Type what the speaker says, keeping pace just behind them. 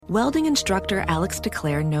Welding instructor Alex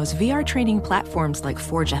DeClaire knows VR training platforms like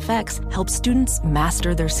Forge FX help students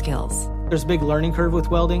master their skills. There's a big learning curve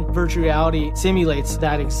with welding. Virtual reality simulates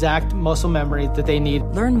that exact muscle memory that they need.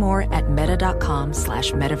 Learn more at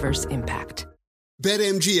meta.com/metaverseimpact.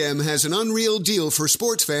 BetMGM has an unreal deal for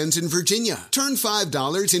sports fans in Virginia. Turn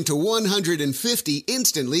 $5 into $150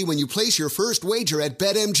 instantly when you place your first wager at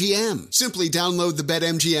BetMGM. Simply download the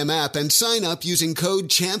BetMGM app and sign up using code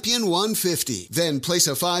CHAMPION150. Then place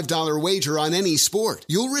a $5 wager on any sport.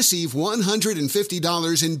 You'll receive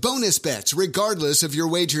 $150 in bonus bets regardless of your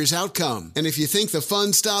wager's outcome. And if you think the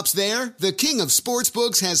fun stops there, the King of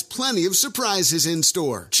Sportsbooks has plenty of surprises in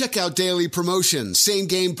store. Check out daily promotions,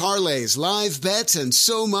 same-game parlays, live bets, and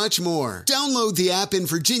so much more. Download the app in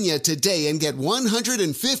Virginia today and get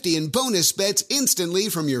 $150 in bonus bets instantly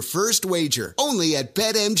from your first wager. Only at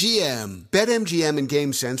BetMGM. BetMGM and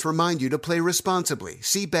GameSense remind you to play responsibly.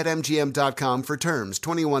 See BetMGM.com for terms.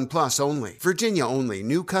 21 plus only. Virginia only.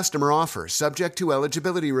 New customer offer. Subject to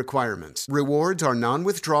eligibility requirements. Rewards are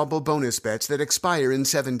non-withdrawable bonus bets that expire in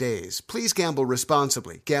 7 days. Please gamble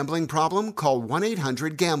responsibly. Gambling problem? Call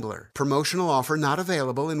 1-800-GAMBLER. Promotional offer not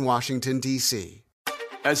available in Washington, D.C.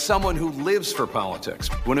 As someone who lives for politics,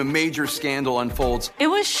 when a major scandal unfolds, it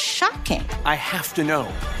was shocking. I have to know,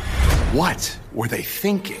 what were they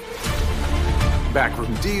thinking?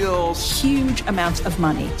 Backroom deals, huge amounts of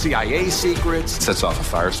money, CIA secrets, sets off a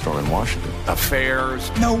firestorm in Washington,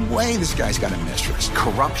 affairs. No way this guy's got a mistress.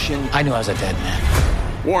 Corruption. I knew I was a dead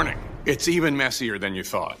man. Warning, it's even messier than you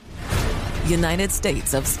thought. United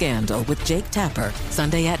States of Scandal with Jake Tapper,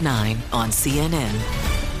 Sunday at 9 on CNN.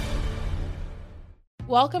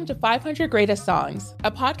 Welcome to 500 Greatest Songs,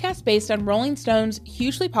 a podcast based on Rolling Stone's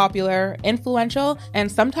hugely popular, influential,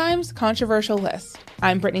 and sometimes controversial list.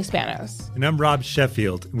 I'm Brittany Spanos. And I'm Rob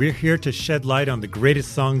Sheffield. We're here to shed light on the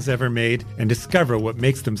greatest songs ever made and discover what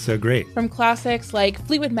makes them so great. From classics like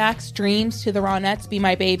Fleetwood Mac's Dreams to the Ronettes' Be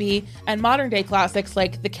My Baby, and modern-day classics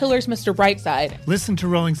like The Killer's Mr. Brightside. Listen to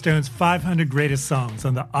Rolling Stone's 500 Greatest Songs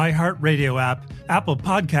on the iHeartRadio app, Apple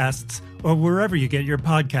Podcasts, or wherever you get your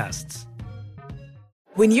podcasts.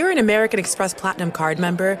 When you're an American Express Platinum card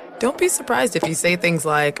member, don't be surprised if you say things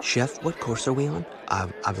like, "Chef, what course are we on?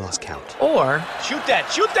 I've lost count." Or, "Shoot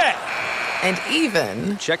that, shoot that!" And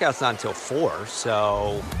even, "Checkout's not until 4,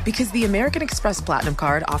 so..." Because the American Express Platinum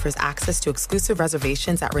Card offers access to exclusive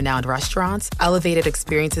reservations at renowned restaurants, elevated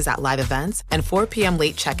experiences at live events, and 4 p.m.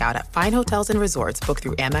 late checkout at fine hotels and resorts booked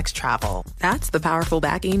through Amex Travel. That's the powerful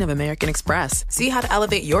backing of American Express. See how to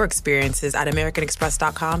elevate your experiences at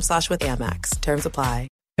americanexpress.com/withAmex. Terms apply.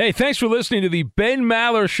 Hey, thanks for listening to the Ben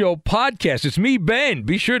Maller Show podcast. It's me, Ben.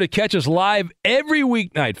 Be sure to catch us live every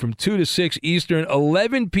weeknight from 2 to 6 Eastern,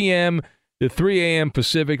 11 p.m. to 3 a.m.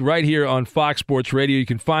 Pacific, right here on Fox Sports Radio. You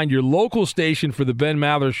can find your local station for the Ben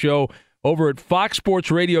Maller Show over at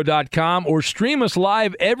foxsportsradio.com or stream us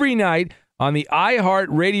live every night on the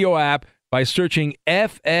iHeartRadio app by searching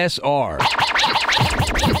FSR. Now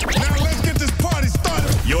let's get this party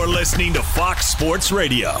started. You're listening to Fox Sports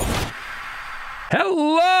Radio.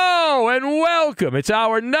 Hello and welcome. It's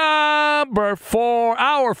hour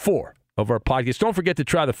 4 of our podcast. Don't forget to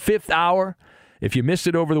try the 5th hour. If you missed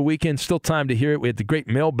it over the weekend, still time to hear it. We had the great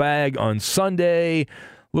mailbag on Sunday,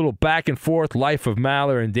 little back and forth, Life of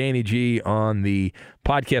Maller and Danny G on the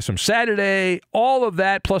podcast from Saturday. All of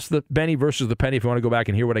that, plus the Benny versus the Penny, if you want to go back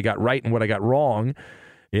and hear what I got right and what I got wrong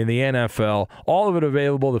in the NFL. All of it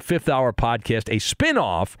available, the 5th hour podcast, a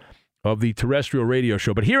spinoff of the terrestrial radio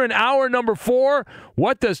show. But here in hour number 4,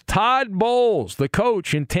 what does Todd Bowles, the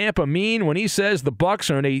coach in Tampa, mean when he says the Bucs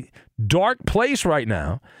are in a dark place right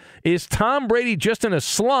now? Is Tom Brady just in a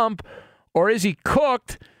slump, or is he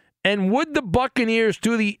cooked? And would the Buccaneers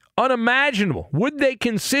do the unimaginable? Would they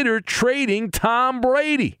consider trading Tom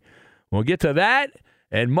Brady? We'll get to that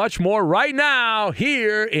and much more right now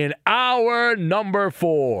here in hour number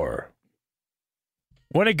 4.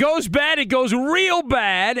 When it goes bad, it goes real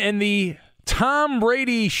bad, and the Tom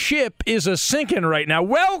Brady ship is a-sinking right now.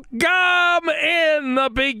 Welcome in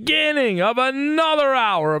the beginning of another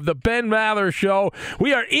hour of the Ben Maller Show.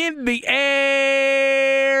 We are in the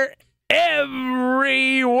air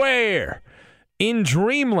everywhere in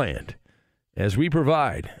dreamland as we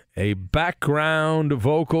provide a background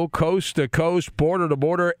vocal coast to coast, border to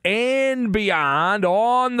border, and beyond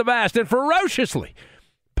on the vast and ferociously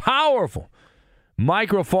powerful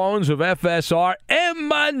microphones of FSR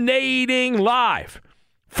emanating live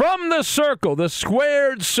from the circle, the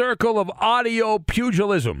squared circle of audio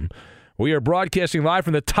pugilism. We are broadcasting live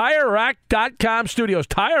from the TireRack.com studios.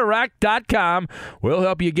 TireRack.com will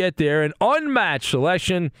help you get there. An unmatched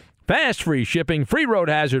selection, fast free shipping, free road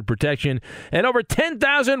hazard protection, and over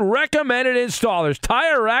 10,000 recommended installers.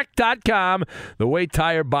 TireRack.com, the way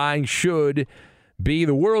tire buying should be.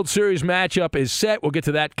 The World Series matchup is set. We'll get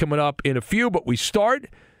to that coming up in a few, but we start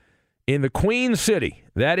in the Queen City.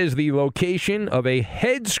 That is the location of a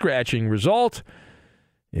head-scratching result.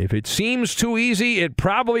 If it seems too easy, it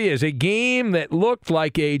probably is. A game that looked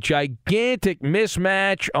like a gigantic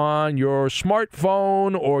mismatch on your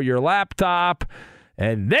smartphone or your laptop,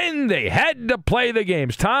 and then they had to play the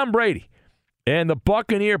games. Tom Brady and the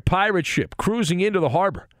Buccaneer pirate ship cruising into the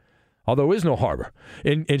harbor, although there is no harbor,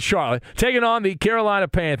 in Charlotte, taking on the Carolina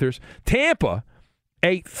Panthers. Tampa,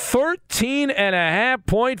 a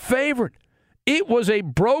 13.5-point favorite. It was a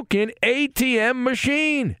broken ATM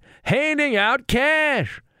machine, handing out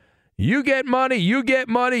cash. You get money, you get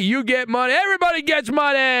money, you get money. Everybody gets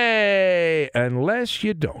money, unless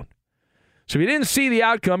you don't. So if you didn't see the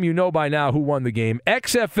outcome, you know by now who won the game.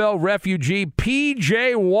 XFL refugee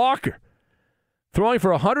P.J. Walker, throwing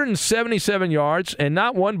for 177 yards and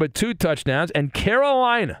not one but two touchdowns. And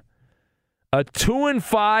Carolina, a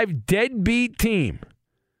 2-5 deadbeat team,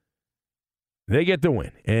 they get the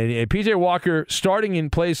win. And P.J. Walker starting in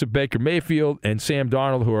place of Baker Mayfield and Sam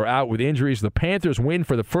Darnold, who are out with injuries. The Panthers win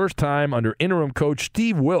for the first time under interim coach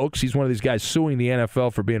Steve Wilks. He's one of these guys suing the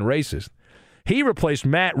NFL for being racist. He replaced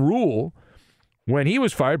Matt Rule when he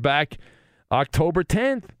was fired back October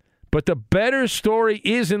 10th. But the better story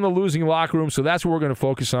is in the losing locker room, so that's what we're going to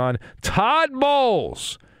focus on. Todd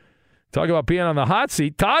Bowles. Talk about being on the hot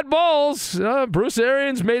seat. Todd Bowles. Bruce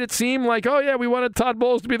Arians made it seem like, oh, yeah, we wanted Todd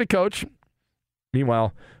Bowles to be the coach.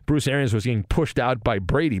 Meanwhile, Bruce Arians was getting pushed out by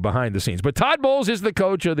Brady behind the scenes. But Todd Bowles is the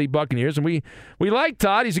coach of the Buccaneers, and we like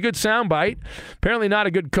Todd. He's a good soundbite. Apparently not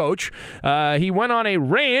a good coach. He went on a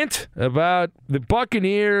rant about the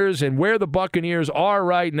Buccaneers and where the Buccaneers are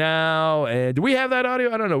right now. And do we have that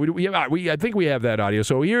audio? I don't know. I think we have that audio.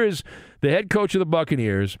 So here is the head coach of the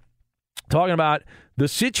Buccaneers talking about the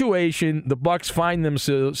situation the Bucs find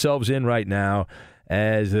themselves in right now,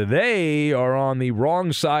 as they are on the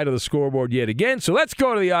wrong side of the scoreboard yet again. So let's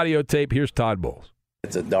go to the audio tape. Here's Todd Bowles.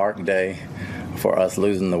 It's a dark day for us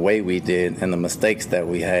losing the way we did and the mistakes that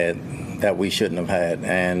we had that we shouldn't have had.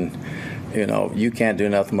 And, you know, you can't do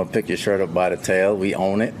nothing but pick your shirt up by the tail. We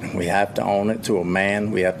own it. We have to own it to a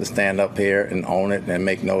man. We have to stand up here and own it and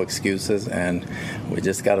make no excuses. And we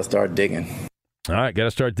just got to start digging. All right, got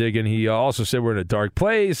to start digging. He also said we're in a dark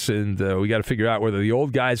place, and we got to figure out whether the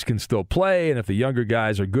old guys can still play and if the younger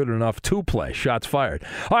guys are good enough to play. Shots fired.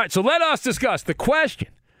 All right, so let us discuss the question.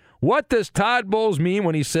 What does Todd Bowles mean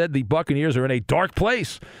when he said the Buccaneers are in a dark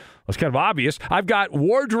place? Well, it's kind of obvious. I've got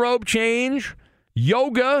wardrobe change,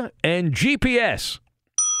 yoga, and GPS.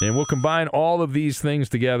 And we'll combine all of these things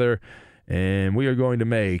together, and we are going to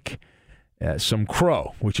make some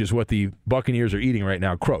crow, which is what the Buccaneers are eating right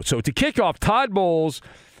now, crow. So to kick off, Todd Bowles,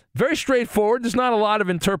 very straightforward. There's not a lot of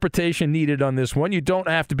interpretation needed on this one. You don't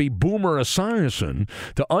have to be Boomer Esiason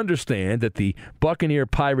to understand that the Buccaneer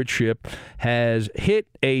pirate ship has hit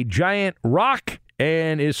a giant rock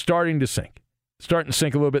and is starting to sink. Starting to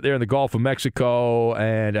sink a little bit there in the Gulf of Mexico,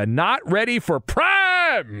 and not ready for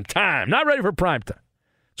prime time. Not ready for prime time.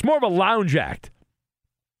 It's more of a lounge act.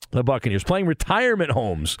 The Buccaneers playing retirement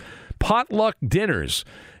homes, potluck dinners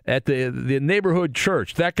at the neighborhood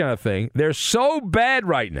church, that kind of thing. They're so bad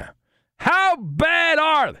right now. How bad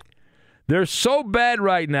are they? They're so bad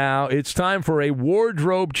right now, it's time for a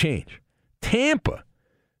wardrobe change. Tampa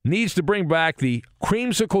needs to bring back the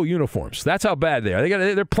creamsicle uniforms. That's how bad they are.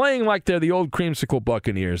 They're playing like they're the old creamsicle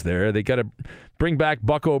Buccaneers there. They got to bring back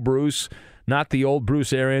Bucko Bruce, not the old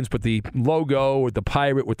Bruce Arians, but the logo with the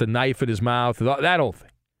pirate with the knife in his mouth, that whole thing.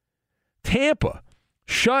 Tampa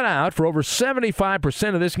shut out for over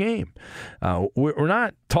 75% of this game. We're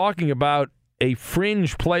not talking about a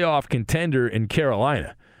fringe playoff contender in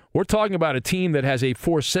Carolina. We're talking about a team that has a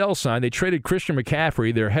for sale sign. They traded Christian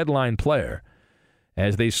McCaffrey, their headline player,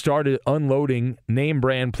 as they started unloading name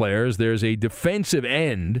brand players. There's a defensive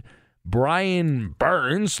end, Brian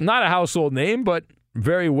Burns, not a household name, but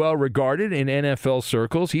very well regarded in NFL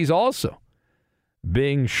circles. He's also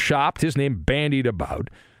being shopped, his name bandied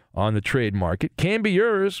about on the trade market. Can be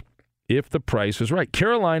yours if the price is right.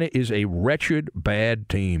 Carolina is a wretched, bad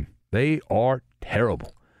team. They are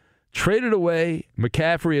terrible. Traded away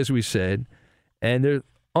McCaffrey, as we said, and they're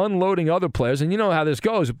unloading other players. And you know how this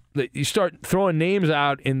goes. You start throwing names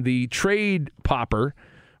out in the trade popper,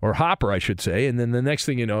 or hopper, I should say, and then the next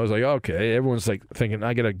thing you know is like, okay, everyone's like thinking,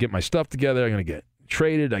 I got to get my stuff together. I'm going to get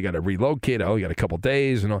traded. I got to relocate. I only got a couple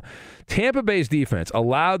days. And all. Tampa Bay's defense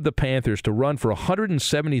allowed the Panthers to run for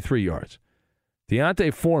 173 yards.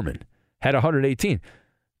 Deontay Foreman had 118.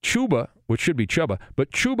 Chuba, which should be Chuba,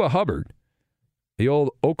 but Chuba Hubbard, the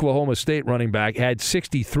old Oklahoma State running back, had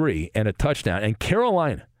 63 and a touchdown. And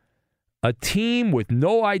Carolina, a team with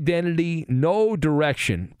no identity, no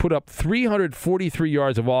direction, put up 343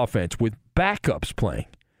 yards of offense with backups playing,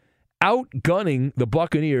 outgunning the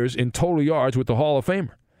Buccaneers in total yards with the Hall of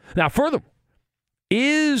Famer. Now, furthermore,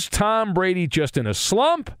 is Tom Brady just in a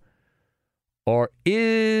slump, or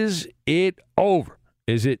is it over?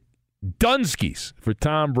 Is it Dunskies for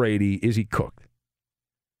Tom Brady? Is he cooked?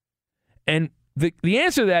 And the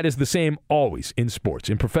answer to that is the same always in sports.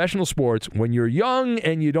 In professional sports, when you're young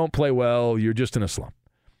and you don't play well, you're just in a slump.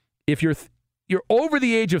 If you're over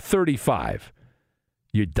the age of 35,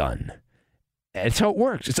 you're done. That's how it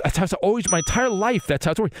works. That's how it's always, my entire life, that's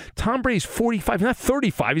how it's worked. Tom Brady's 45. He's not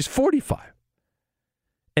 35. He's 45.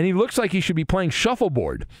 And he looks like he should be playing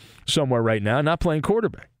shuffleboard somewhere right now, not playing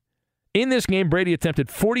quarterback. In this game, Brady attempted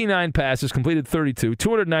 49 passes, completed 32,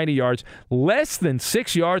 290 yards, less than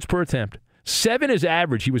 6 yards per attempt. 7 is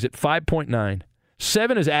average. He was at 5.9.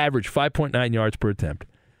 7 is average, 5.9 yards per attempt.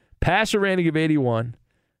 Passer rating of 81.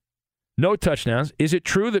 No touchdowns. Is it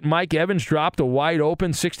true that Mike Evans dropped a wide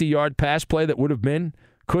open 60-yard pass play that would have been,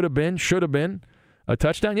 could have been, should have been a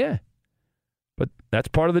touchdown? Yeah. But that's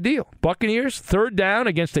part of the deal. Buccaneers, third down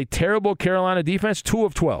against a terrible Carolina defense, 2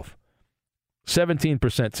 of 12.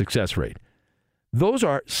 17% success rate. Those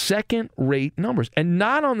are second-rate numbers. And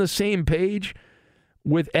not on the same page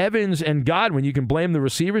with Evans and Godwin. You can blame the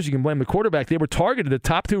receivers. You can blame the quarterback. They were targeted, the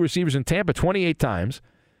top 2 receivers in Tampa, 28 times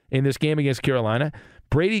in this game against Carolina.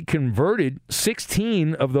 Brady converted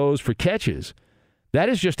 16 of those for catches. That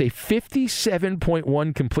is just a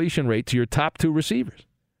 57.1 completion rate to your top 2 receivers.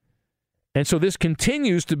 And so this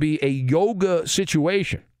continues to be a yoga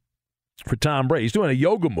situation for Tom Brady. He's doing a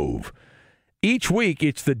yoga move. Each week,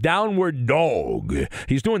 it's the downward dog.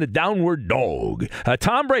 He's doing the downward dog.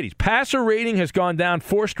 Tom Brady's passer rating has gone down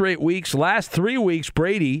 4 straight weeks. Last 3 weeks,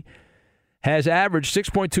 Brady has averaged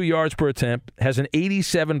 6.2 yards per attempt, has an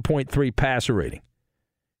 87.3 passer rating.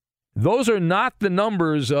 Those are not the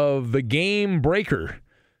numbers of the game breaker,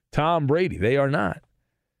 Tom Brady. They are not.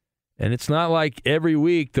 And it's not like every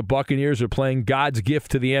week the Buccaneers are playing God's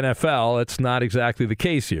gift to the NFL. That's not exactly the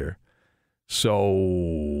case here. So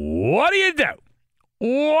what do you do?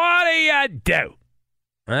 What do you do?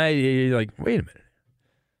 You're like, wait a minute.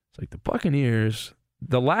 It's like the Buccaneers,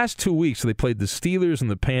 the last 2 weeks, they played the Steelers and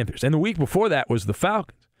the Panthers. And the week before that was the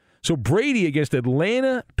Falcons. So Brady against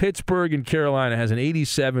Atlanta, Pittsburgh, and Carolina has an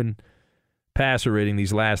 87 passer rating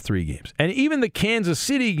these last 3 games. And even the Kansas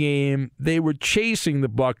City game, they were chasing the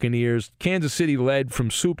Buccaneers. Kansas City led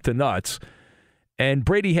from soup to nuts. And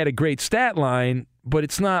Brady had a great stat line, but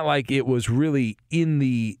it's not like it was really in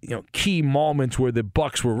the key moments where the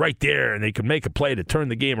Bucs were right there and they could make a play to turn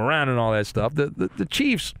the game around and all that stuff. The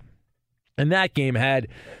Chiefs in that game had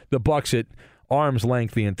the Bucs at arm's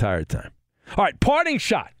length the entire time. All right, parting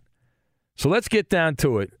shot. So let's get down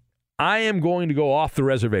to it. I am going to go off the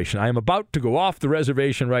reservation. I am about to go off the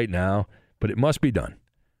reservation right now, but it must be done.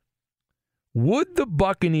 Would the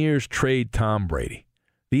Buccaneers trade Tom Brady?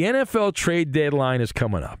 The NFL trade deadline is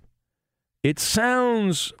coming up. It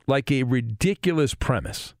sounds like a ridiculous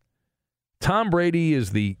premise. Tom Brady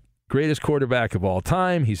is the greatest quarterback of all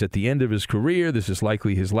time. He's at the end of his career. This is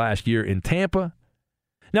likely his last year in Tampa.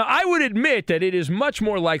 Now, I would admit that it is much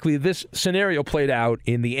more likely this scenario played out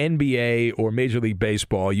in the NBA or Major League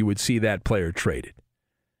Baseball. You would see that player traded.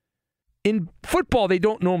 In football, they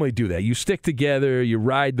don't normally do that. You stick together, you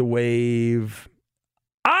ride the wave.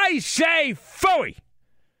 I say phooey!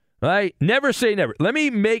 Right? Never say never. Let me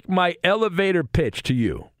make my elevator pitch to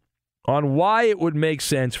you on why it would make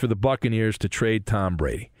sense for the Buccaneers to trade Tom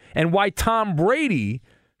Brady and why Tom Brady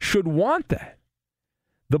should want that.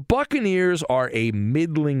 The Buccaneers are a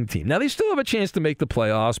middling team. Now, they still have a chance to make the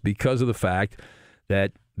playoffs because of the fact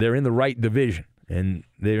that they're in the right division. And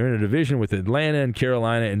they're in a division with Atlanta and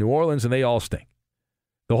Carolina and New Orleans, and they all stink.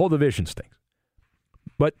 The whole division stinks.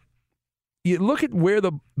 But you look at where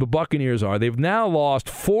the Buccaneers are. They've now lost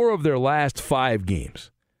 4 of their last 5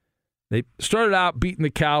 games. They started out beating the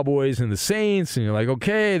Cowboys and the Saints, and you're like,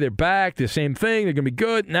 okay, they're back. The same thing. They're going to be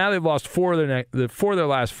good. Now they've lost 4 of their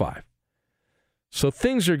last 5. So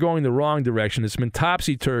things are going the wrong direction. It's been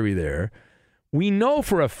topsy-turvy there. We know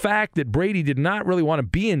for a fact that Brady did not really want to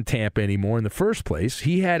be in Tampa anymore in the first place.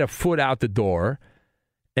 He had a foot out the door,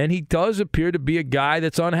 and he does appear to be a guy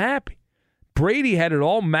that's unhappy. Brady had it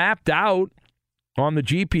all mapped out on the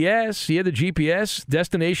GPS. He had the GPS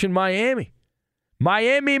destination Miami.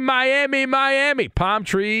 Miami, Miami, Miami. Palm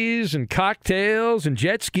trees and cocktails and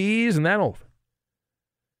jet skis and that whole thing.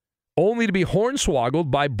 only to be hornswoggled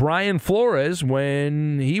by Brian Flores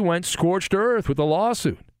when he went scorched earth with a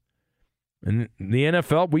lawsuit. And the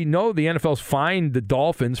NFL, we know the NFL's fined the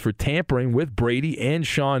Dolphins for tampering with Brady and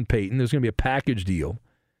Sean Payton. There's going to be a package deal.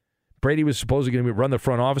 Brady was supposedly going to run the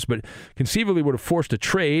front office, but conceivably would have forced a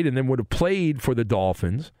trade and then would have played for the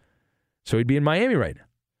Dolphins. So he'd be in Miami right now.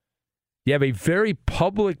 You have a very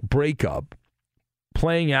public breakup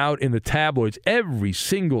playing out in the tabloids every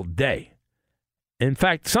single day. In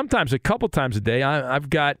fact, sometimes a couple times a day,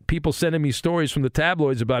 I've got people sending me stories from the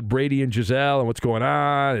tabloids about Brady and Giselle and what's going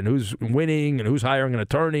on and who's winning and who's hiring an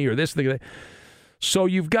attorney or this thing. That. So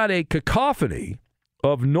you've got a cacophony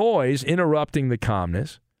of noise interrupting the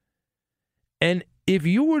calmness. And if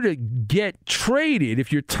you were to get traded,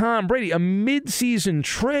 if you're Tom Brady, a midseason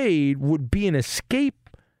trade would be an escape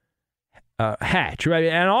hatch, right?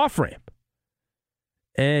 An off-ramp.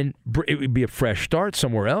 And it would be a fresh start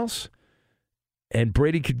somewhere else. And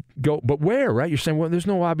Brady could go, but where, right? You're saying, well, there's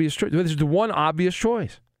no obvious choice. There's the one obvious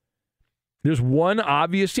choice. There's one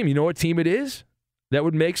obvious team. You know what team it is that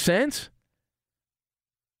would make sense?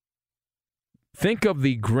 Think of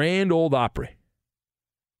the Grand Ole Opry.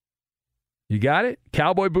 You got it?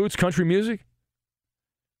 Cowboy boots, country music?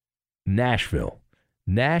 Nashville.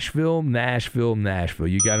 Nashville.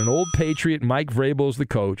 You got an old Patriot, Mike Vrabel's the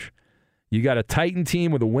coach. You got a Titan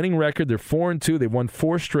team with a winning record. They're 4-2. They've won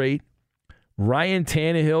 4 straight. Ryan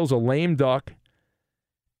Tannehill's a lame duck,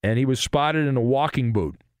 and he was spotted in a walking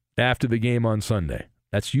boot after the game on Sunday.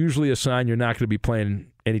 That's usually a sign you're not going to be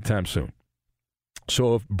playing anytime soon.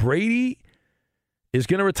 So if Brady is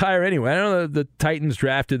going to retire anyway, I know the Titans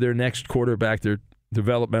drafted their next quarterback, their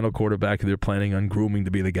developmental quarterback, they're planning on grooming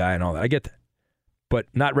to be the guy and all that. I get that, but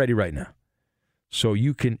not ready right now. So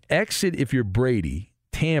you can exit if you're Brady,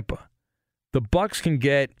 Tampa. The Bucs can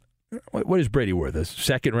get, what is Brady worth? A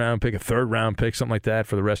second-round pick, a third-round pick, something like that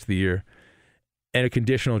for the rest of the year, and a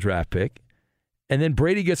conditional draft pick. And then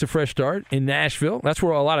Brady gets a fresh start in Nashville. That's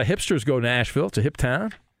where a lot of hipsters go, Nashville. It's a hip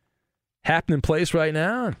town. Happening place right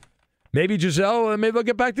now. Maybe Giselle, maybe they'll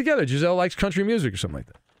get back together. Giselle likes country music or something like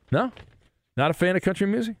that. No? Not a fan of country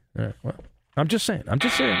music? All right, well, I'm just saying.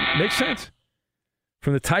 Makes sense.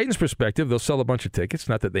 From the Titans' perspective, they'll sell a bunch of tickets.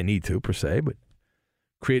 Not that they need to, per se, but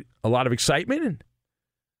create a lot of excitement. And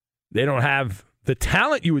they don't have the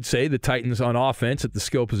talent, you would say, the Titans on offense at the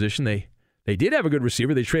skill position. They did have a good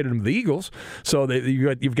receiver. They traded him to the Eagles, so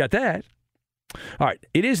you've got that. All right,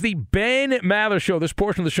 it is the Ben Maller Show. This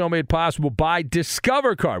portion of the show made possible by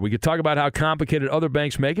Discover Card. We could talk about how complicated other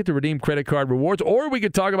banks make it to redeem credit card rewards, or we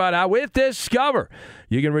could talk about how with Discover,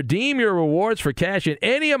 you can redeem your rewards for cash in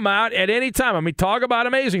any amount at any time. I mean, talk about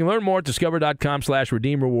amazing. Learn more at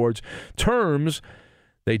discover.com/redeem rewards. Terms,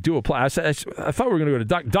 they do apply. I thought we were going to go to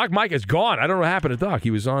Doc. Doc Mike is gone. I don't know what happened to Doc.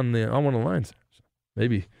 He was on one of the lines.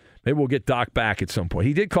 Maybe we'll get Doc back at some point.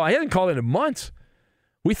 He did call. He hasn't called in months.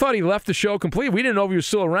 We thought he left the show completely. We didn't know if he was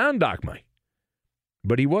still around, Doc Mike.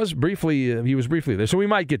 But he was briefly there. So we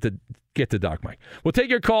might get to Doc Mike. We'll take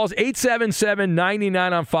your calls,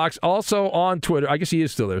 877-99 on Fox. Also on Twitter. I guess he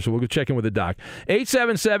is still there, so we'll go check in with the Doc.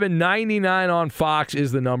 877-99 on Fox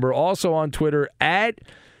is the number. Also on Twitter, at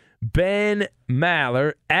Ben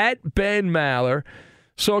Maller.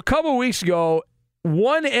 So a couple weeks ago,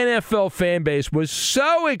 one NFL fan base was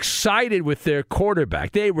so excited with their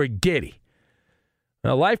quarterback. They were giddy.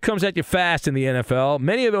 Now, life comes at you fast in the NFL.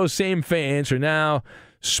 Many of those same fans are now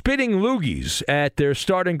spitting loogies at their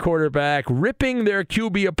starting quarterback, ripping their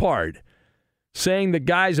QB apart, saying the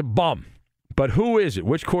guy's a bum. But who is it?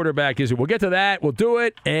 Which quarterback is it? We'll get to that. We'll do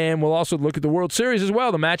it. And we'll also look at the World Series as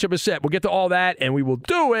well. The matchup is set. We'll get to all that, and we will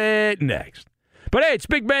do it next. But hey, it's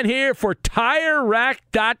Big Ben here for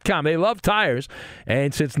TireRack.com. They love tires.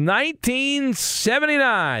 And since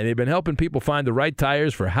 1979, they've been helping people find the right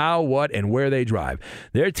tires for how, what, and where they drive.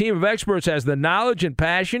 Their team of experts has the knowledge and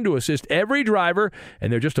passion to assist every driver,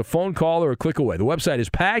 and they're just a phone call or a click away. The website is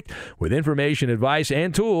packed with information, advice,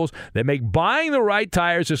 and tools that make buying the right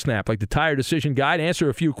tires a snap, like the Tire Decision Guide. Answer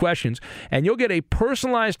a few questions, and you'll get a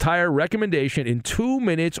personalized tire recommendation in 2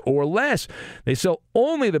 minutes or less. They sell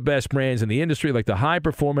only the best brands in the industry, like the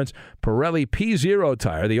high-performance Pirelli P0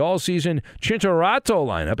 tire, the all-season Cinturato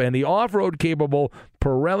lineup, and the off-road capable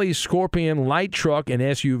Pirelli Scorpion light truck and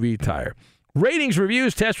SUV tire. Ratings,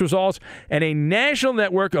 reviews, test results, and a national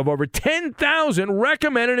network of over 10,000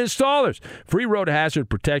 recommended installers. Free road hazard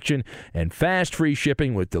protection and fast free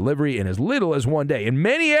shipping with delivery in as little as 1 day. In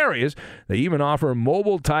many areas, they even offer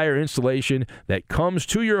mobile tire installation that comes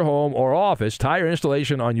to your home or office. Tire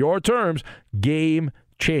installation on your terms. Game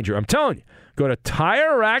changer. I'm telling you, Go to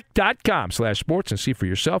TireRack.com/sports and see for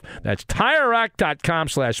yourself. That's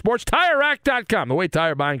TireRack.com/sports. TireRack.com, the way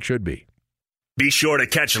tire buying should be. Be sure to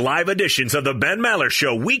catch live editions of The Ben Maller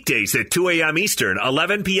Show weekdays at 2 a.m. Eastern,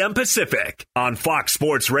 11 p.m. Pacific on Fox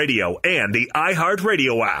Sports Radio and the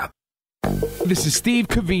iHeartRadio app. This is Steve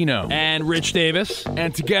Covino and Rich Davis,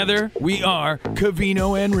 and together we are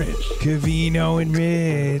Covino and Rich. Covino and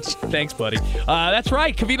Rich. Thanks, buddy. That's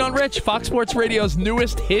right, Covino and Rich, Fox Sports Radio's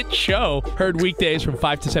newest hit show. Heard weekdays from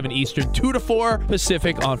 5 to 7 Eastern, 2 to 4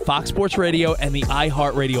 Pacific on Fox Sports Radio and the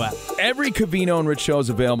iHeartRadio app. Every Covino and Rich show is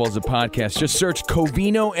available as a podcast. Just search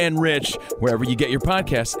Covino and Rich wherever you get your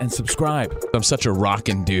podcasts and subscribe. I'm such a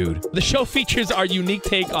rockin' dude. The show features our unique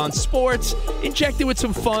take on sports, injected with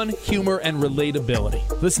some fun, humor, and relatability.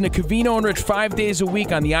 Listen to Covino and Rich 5 days a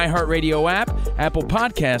week on the iHeartRadio app, Apple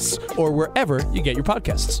Podcasts, or wherever you get your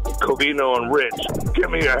podcasts. Covino and Rich,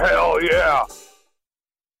 give me a hell yeah.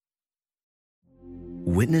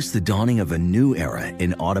 Witness the dawning of a new era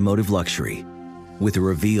in automotive luxury with a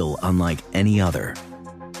reveal unlike any other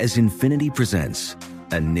as Infiniti presents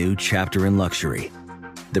a new chapter in luxury,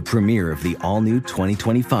 the premiere of the all-new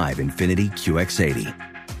 2025 Infiniti QX80.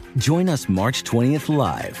 Join us March 20th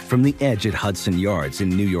live from the Edge at Hudson Yards in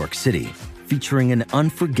New York City, featuring an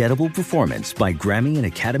unforgettable performance by Grammy and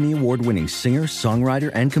Academy Award-winning singer,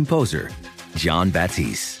 songwriter, and composer, Jon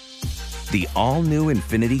Batiste. The all-new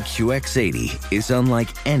Infiniti QX80 is unlike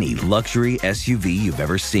any luxury SUV you've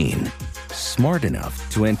ever seen. Smart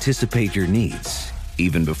enough to anticipate your needs,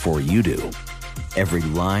 even before you do. Every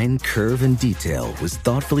line, curve, and detail was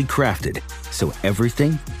thoughtfully crafted, so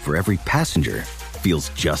everything for every passenger feels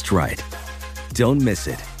just right. Don't miss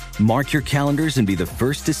it. Mark your calendars and be the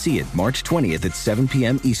first to see it March 20th at 7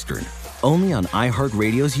 p.m. Eastern, only on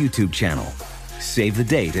iHeartRadio's YouTube channel. Save the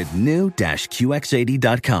date at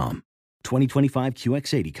new-QX80.com. 2025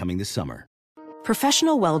 QX80 coming this summer.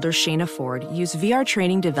 Professional welder Shayna Ford used VR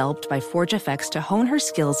training developed by ForgeFX to hone her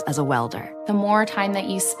skills as a welder. The more time that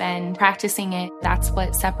you spend practicing it, that's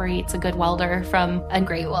what separates a good welder from a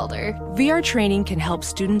great welder. VR training can help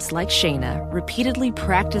students like Shayna repeatedly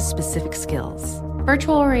practice specific skills.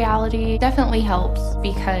 Virtual reality definitely helps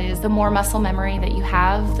because the more muscle memory that you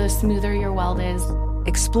have, the smoother your weld is.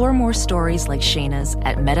 Explore more stories like Shayna's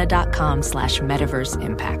at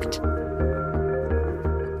meta.com/metaverseimpact.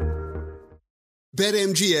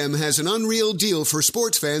 BetMGM has an unreal deal for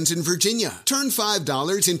sports fans in Virginia. Turn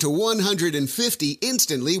 $5 into $150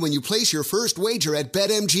 instantly when you place your first wager at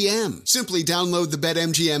BetMGM. Simply download the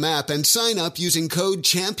BetMGM app and sign up using code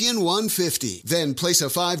CHAMPION150. Then place a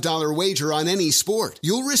 $5 wager on any sport.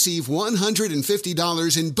 You'll receive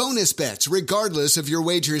 $150 in bonus bets regardless of your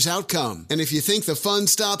wager's outcome. And if you think the fun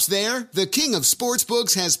stops there, the king of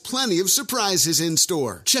sportsbooks has plenty of surprises in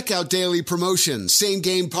store. Check out daily promotions,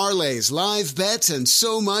 same-game parlays, live bets, and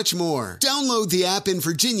so much more. Download the app in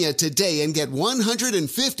Virginia today and get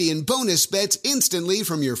 $150 in bonus bets instantly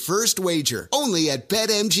from your first wager. Only at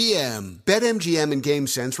BetMGM. BetMGM and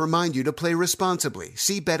GameSense remind you to play responsibly.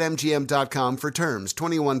 See BetMGM.com for terms.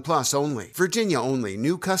 21 plus only. Virginia only.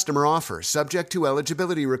 New customer offer subject to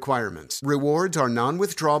eligibility requirements. Rewards are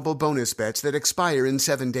non-withdrawable bonus bets that expire in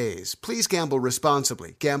 7 days. Please gamble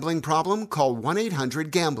responsibly. Gambling problem? Call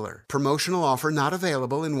 1-800-GAMBLER. Promotional offer not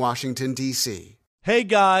available in Washington, D.C. Hey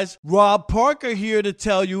guys, Rob Parker here to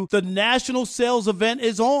tell you the national sales event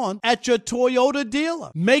is on at your Toyota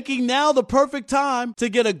dealer, making now the perfect time to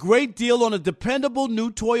get a great deal on a dependable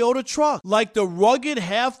new Toyota truck like the rugged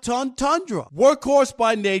half-ton Tundra. Workhorse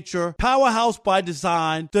by nature, powerhouse by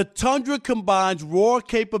design, the Tundra combines raw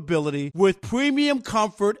capability with premium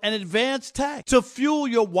comfort and advanced tech to fuel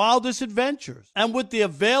your wildest adventures. And with the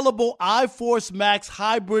available iForce Max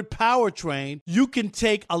hybrid powertrain, you can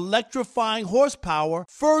take electrifying horsepower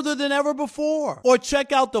further than ever before. Or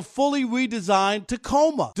check out the fully redesigned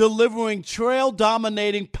Tacoma, delivering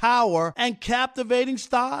trail-dominating power and captivating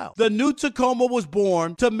style. The new Tacoma was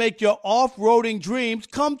born to make your off-roading dreams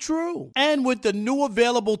come true. And with the new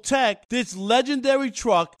available tech, this legendary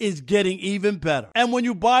truck is getting even better. And when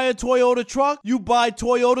you buy a Toyota truck, you buy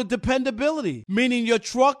Toyota dependability, meaning your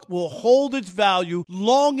truck will hold its value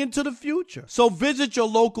long into the future. So visit your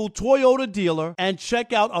local Toyota dealer and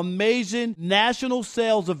check out amazing national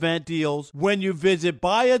sales event deals when you visit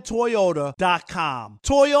buyatoyota.com.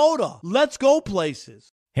 Toyota, let's go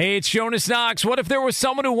places. Hey, it's Jonas Knox. What if there was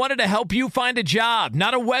someone who wanted to help you find a job?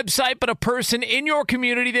 Not a website, but a person in your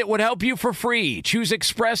community that would help you for free. Choose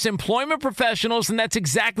Express Employment Professionals, and that's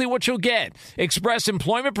exactly what you'll get. Express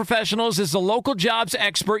Employment Professionals is the local jobs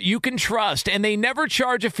expert you can trust, and they never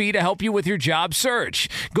charge a fee to help you with your job search.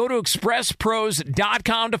 Go to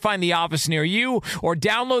expresspros.com to find the office near you, or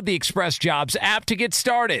download the Express Jobs app to get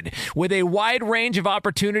started. With a wide range of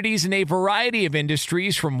opportunities in a variety of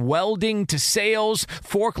industries, from welding to sales,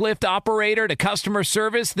 forklift operator to customer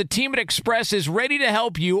service, the team at Express is ready to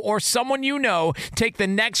help you or someone you know take the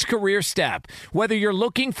next career step. Whether you're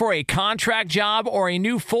looking for a contract job or a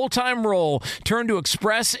new full-time role, turn to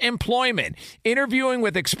Express Employment. Interviewing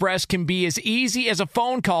with Express can be as easy as a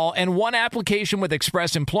phone call, and one application with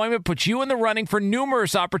Express Employment puts you in the running for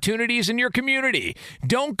numerous opportunities in your community.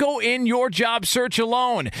 Don't go in your job search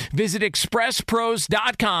alone. Visit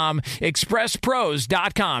expresspros.com,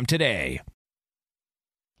 expresspros.com today.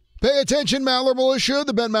 Pay attention, Maller Militia.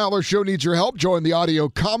 The Ben Maller Show needs your help. Join the audio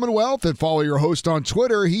commonwealth and follow your host on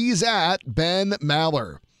Twitter. He's at Ben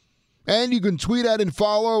Maller. And you can tweet at and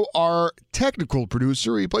follow our technical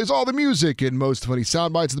producer. He plays all the music in most funny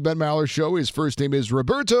sound bites of the Ben Maller Show. His first name is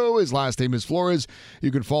Roberto. His last name is Flores. You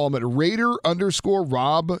can follow him at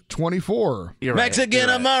Raider_Rob24. Mexican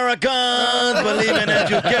Americans believe in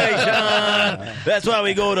education. That's why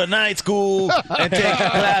we go to night school and take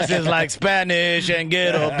classes like Spanish and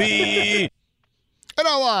get a B. And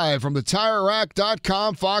now live from the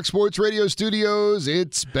TireRack.com Fox Sports Radio studios,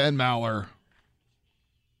 it's Ben Maller.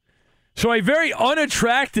 So a very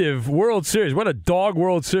unattractive World Series. What a dog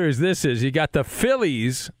World Series this is. You got the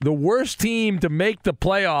Phillies, the worst team to make the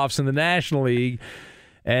playoffs in the National League,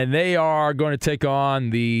 and they are going to take on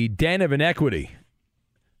the den of inequity,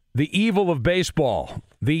 the evil of baseball,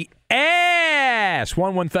 the ass.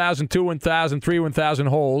 1,000, 2, 1,000, 3, 1,000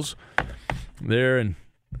 holes. They're in,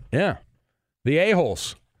 the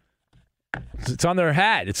a-holes. It's on their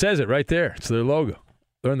hat. It says it right there. It's their logo.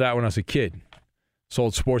 Learned that when I was a kid.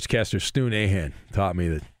 Old sportscaster Stu Nahan taught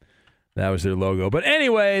me that was their logo. But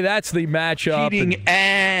anyway, that's the matchup. Cheating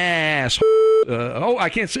ass. I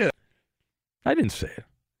can't say that. I didn't say it.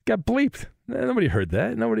 Got bleeped. Nobody heard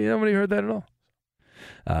that. Nobody heard that at all.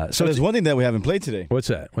 So there's one thing that we haven't played today. What's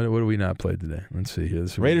that? What do we not play today? Let's see here.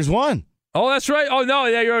 Raiders won. Oh, that's right. Oh, no,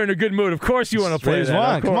 yeah, you're in a good mood. Of course you want to play Raiders that.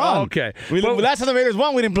 won. Come on. Okay. Last time the Raiders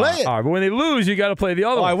won, we didn't play it. All right, but when they lose, you got to play the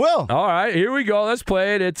other one. I will. All right, here we go. Let's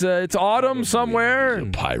play it. It's autumn somewhere. A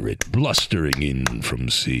pirate blustering in from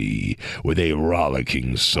sea. With a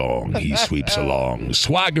rollicking song he sweeps along,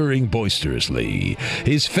 swaggering boisterously.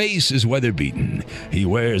 His face is weather-beaten. He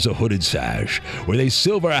wears a hooded sash with a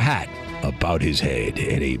silver hat about his head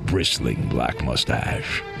and a bristling black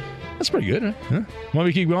mustache. That's pretty good, huh? Want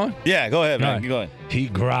me to keep going? Yeah, go ahead, man. Right. Keep going. He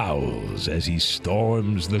growls as he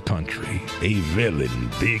storms the country, a villain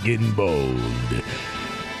big and bold.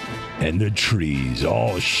 And the trees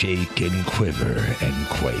all shake and quiver and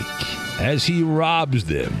quake as he robs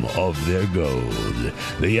them of their gold.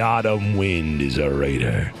 The autumn wind is a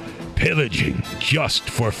raider, pillaging just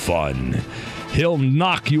for fun. He'll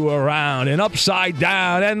knock you around and upside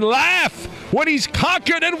down and laugh when he's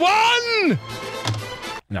conquered and won!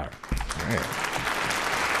 No.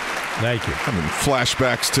 Thank you. I mean,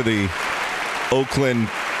 flashbacks to the Oakland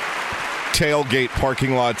tailgate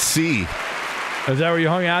parking lot C. Is that where you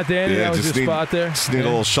hung out, Danny? Yeah, that was your spot there? Just need a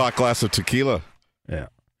little shot glass of tequila. Yeah. Of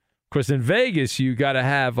course, in Vegas, you got to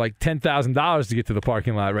have like $10,000 to get to the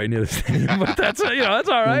parking lot right near the stadium. But that's that's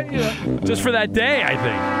all right. Just for that day, I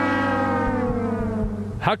think.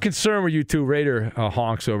 How concerned were you two Raider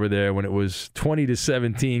honks over there when it was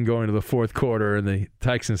 20-17 going to the fourth quarter and the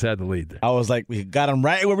Texans had the lead there? I was like, we got them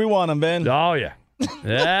right where we want them, Ben. Oh, yeah.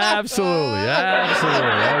 Absolutely.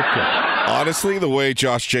 Okay. Honestly, the way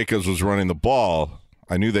Josh Jacobs was running the ball,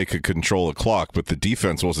 I knew they could control the clock, but the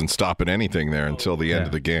defense wasn't stopping anything there until the end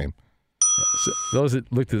of the game. So those that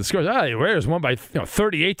looked at the scores, the Raiders won by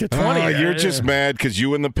 38-20. You're just mad because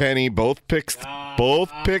you and the Penny both picked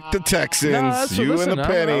the Texans. No, you and the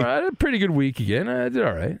Penny. I had a pretty good week again. I did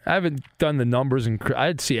all right. I haven't done the numbers. I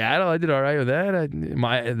had Seattle. I did all right with that.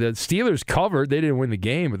 The Steelers covered. They didn't win the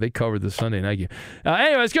game, but they covered the Sunday night game.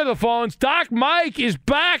 Anyway, let's go to the phones. Doc Mike is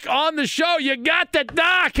back on the show. You got the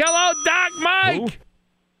Doc. Hello, Doc Mike. Ooh.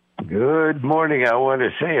 Good morning. I want to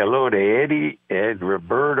say hello to Eddie and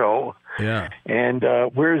Roberto. Yeah. And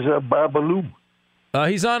where's Babalu?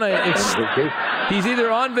 He's on he's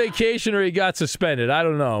either on vacation or he got suspended. I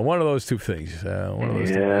don't know. One of those two things.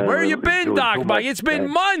 Where you been, Doc Mike? It's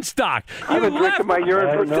been months, Doc. I've been drinking my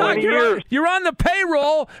urine for 20 years. You're on the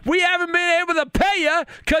payroll. We haven't been able to pay you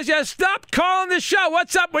because you stopped calling the show.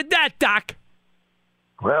 What's up with that, Doc?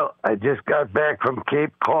 Well, I just got back from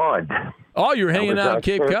Cape Cod. Oh, you're hanging out in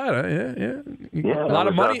Cape Cod, huh? Yeah. A lot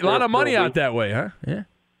of money out that way, huh? Yeah.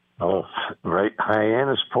 Oh, right.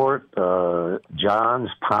 Hyannisport, Johns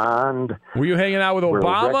Pond. Were you hanging out with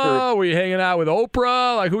Obama? Were you hanging out with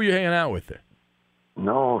Oprah? Like, who were you hanging out with there?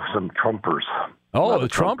 No, some Trumpers. Oh, the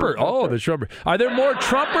Trumper. Oh, the Trumper. Are there more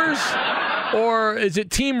Trumpers, or is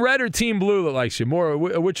it Team Red or Team Blue that likes you more?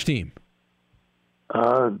 Which team?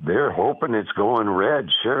 They're hoping it's going red,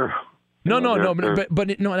 sure. No,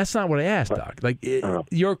 but no, that's not what I asked, Doc. Like,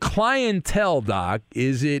 your clientele, Doc,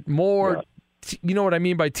 is it more... Yeah. You know what I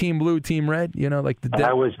mean by Team Blue, Team Red? You know, like the...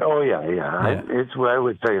 I would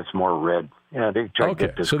say it's more red. Yeah, they try to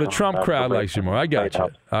get this. So the Trump crowd likes you more. I got you.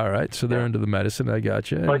 All right, so they're into the medicine. I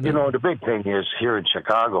got you. But, the big thing is here in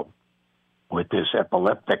Chicago with this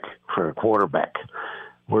epileptic for a quarterback,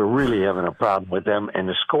 we're really having a problem with them. And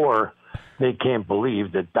the score, they can't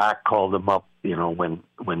believe that Doc called them up, when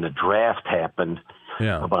the draft happened,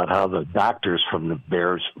 about how the doctors from the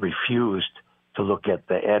Bears refused to look at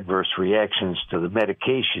the adverse reactions to the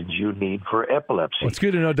medications you need for epilepsy. Well, it's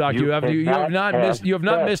good to know, Doc. You have not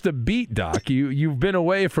missed a beat, Doc. You've been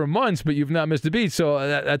away for months, but you've not missed a beat. So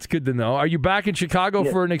that's good to know. Are you back in Chicago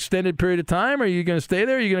for an extended period of time? Or are you going to stay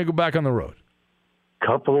there? Or are you going to go back on the road?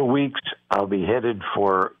 Couple of weeks. I'll be headed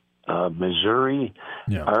for Missouri,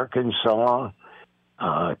 Arkansas,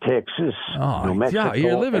 Texas, New Mexico. Yeah,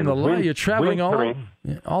 you're living the life. You're traveling all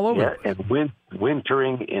over. Yeah, and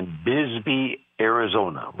wintering in Bisbee,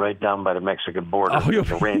 Arizona, right down by the Mexican border. There's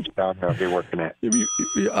a ranch down there I'll be working at.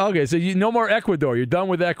 Okay, so no more Ecuador. You're done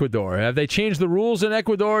with Ecuador. Have they changed the rules in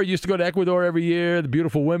Ecuador? You used to go to Ecuador every year, the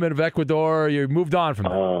beautiful women of Ecuador. You moved on from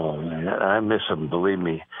that. Oh, man, I miss them, believe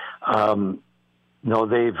me. No,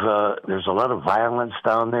 there's a lot of violence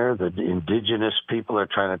down there. The indigenous people are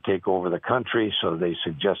trying to take over the country, so they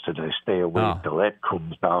suggested I stay away till that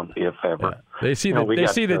cools down, if ever. Yeah. They see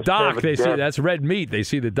the dock. They see that's red meat. They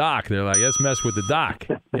see the dock. They're like, let's mess with the dock.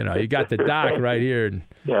 You got the dock right here.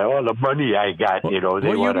 Yeah, all the money I got,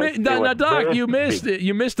 Doc, you missed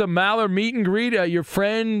a Maller meet and greet. Your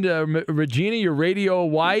friend Regina, your radio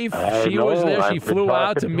wife, she was there. She flew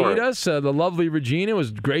out to meet us. The lovely Regina. It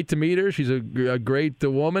was great to meet her. She's a great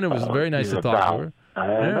woman. It was very nice to talk to her.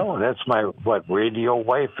 I know. That's my, radio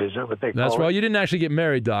wife? Is that what they call it? That's well, you didn't actually get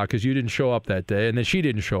married, Doc, because you didn't show up that day, and then she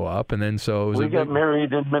didn't show up, and then so... We got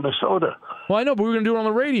married in Minnesota. Well, I know, but we were going to do it on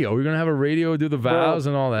the radio. We were going to have a radio, do the vows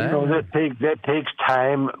and all that. That takes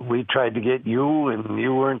time. We tried to get you, and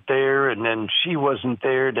you weren't there, and then she wasn't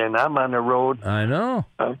there, then I'm on the road. I know.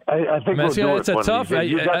 I think we'll do it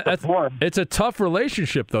it's a tough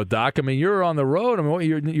relationship, though, Doc. I mean, you're on the road. I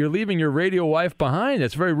mean, you're leaving your radio wife behind.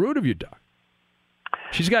 That's very rude of you, Doc.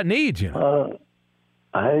 She's got needs, I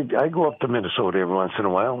go up to Minnesota every once in a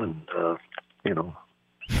while and,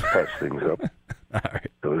 patch things up. All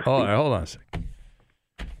right. Hold on a second.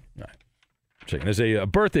 All right. Checking. There's a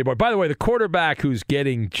birthday boy. By the way, the quarterback who's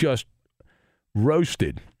getting just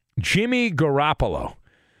roasted, Jimmy Garoppolo,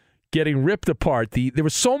 getting ripped apart. There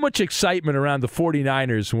was so much excitement around the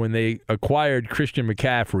 49ers when they acquired Christian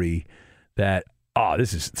McCaffrey that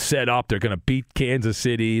this is set up. They're going to beat Kansas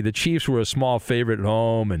City. The Chiefs were a small favorite at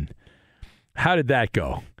home. And how did that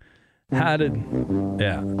go? Well,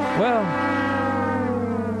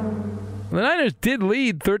 the Niners did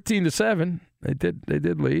lead 13-7. They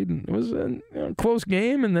did lead. It was a close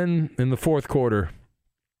game. And then in the fourth quarter,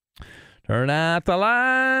 turn out the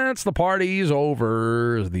lights. The party's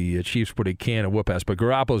over. The Chiefs put a can of whoop-ass. But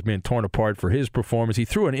Garoppolo's being torn apart for his performance. He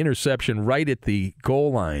threw an interception right at the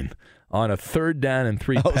goal line on a 3rd down and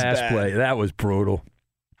 3 pass play. That was brutal.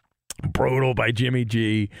 Brutal by Jimmy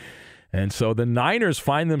G. And so the Niners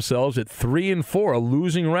find themselves at 3-4, a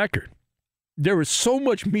losing record. There is so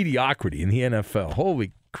much mediocrity in the NFL.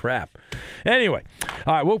 Holy crap. Anyway,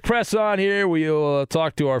 all right, we'll press on here. We'll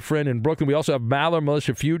talk to our friend in Brooklyn. We also have Maller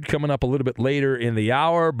Militia Feud coming up a little bit later in the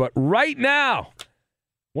hour. But right now,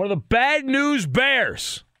 one of the bad news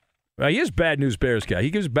bears. He is bad news bears guy. He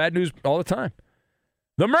gives bad news all the time.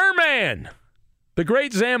 The Merman, the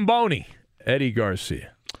great Zamboni, Eddie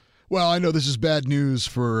Garcia. Well, I know this is bad news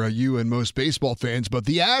for you and most baseball fans, but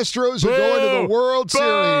the Astros are going to the World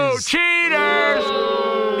Series. Cheaters!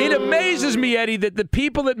 It amazes me, Eddie, that the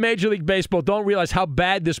people at Major League Baseball don't realize how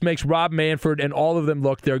bad this makes Rob Manfred and all of them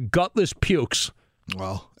look. They're gutless pukes.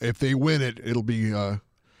 Well, if they win it, it'll be...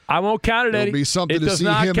 I won't count it, Eddie. It'll be something to see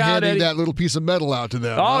him handing that little piece of metal out to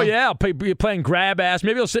them. Oh, yeah. Playing grab ass.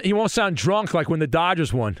 Maybe he won't sound drunk like when the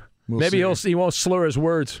Dodgers won. Maybe he won't slur his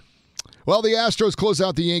words. Well, the Astros close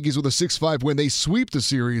out the Yankees with a 6-5 win. They sweep the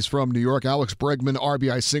series from New York. Alex Bregman,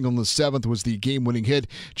 RBI single in the 7th, was the game-winning hit.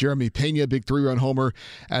 Jeremy Pena, big 3-run homer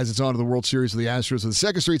as it's on to the World Series for the Astros for the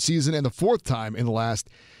second straight season and the 4th time in the last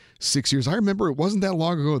 6 years. I remember it wasn't that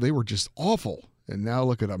long ago. They were just awful. And now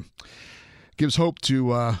look at them. Gives hope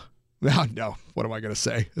to... No, what am I going to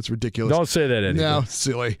say? That's ridiculous. Don't say that anymore. No,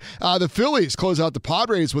 silly. The Phillies close out the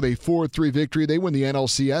Padres with a 4-3 victory. They win the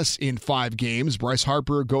NLCS in 5 games. Bryce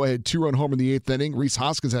Harper, go-ahead 2-run homer in the 8th inning. Reese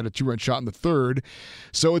Hoskins had a 2-run shot in the 3rd.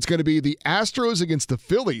 So it's going to be the Astros against the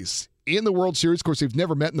Phillies in the World Series. Of course, they've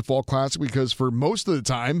never met in the Fall Classic because for most of the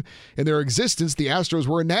time in their existence, the Astros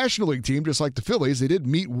were a National League team, just like the Phillies. They did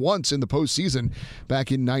meet once in the postseason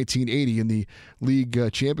back in 1980 in the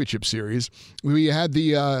League Championship Series. We had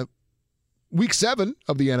the... Week 7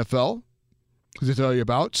 of the NFL, to tell you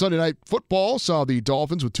about. Sunday Night Football saw the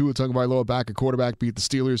Dolphins with Tua Tagovailoa back at quarterback beat the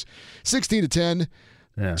Steelers 16-10.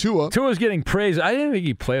 Yeah. Tua's getting praised. I didn't think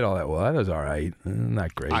he played all that well. That was all right.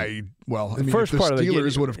 Not great. The first part of the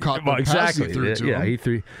Steelers would have caught exactly. Passes through to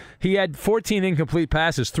him. He had 14 incomplete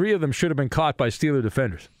passes. 3 of them should have been caught by Steeler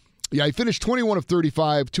defenders. Yeah, he finished 21 of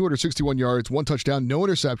 35, 261 yards, 1 touchdown, no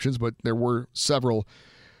interceptions, but there were several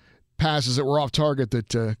passes that were off target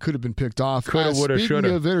that could have been picked off. Speaking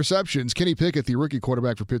of interceptions, Kenny Pickett, the rookie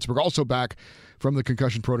quarterback for Pittsburgh, also back from the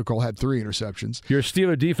concussion protocol, had 3 interceptions. Your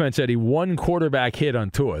Steeler defense had a 1 quarterback hit on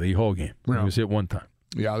Tua the whole game. Yeah. He was hit 1 time.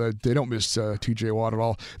 Yeah, they don't miss T.J. Watt at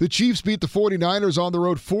all. The Chiefs beat the 49ers on the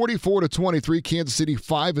road 44-23. Kansas City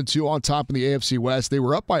 5-2 on top in the AFC West. They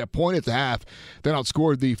were up by a point at the half, then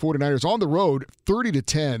outscored the 49ers on the road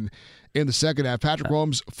 30-10. In the second half, Patrick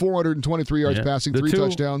Mahomes, 423 yards passing, 3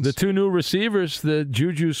 touchdowns. The 2 new receivers, the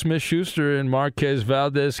Juju Smith-Schuster and Marquez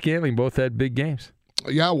Valdez-Scantling, both had big games.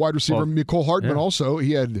 Yeah, wide receiver Mecole Hardman also.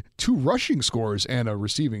 He had 2 rushing scores and a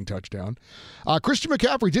receiving touchdown. Christian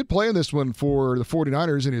McCaffrey did play in this one for the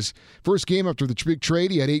 49ers in his first game after the big trade.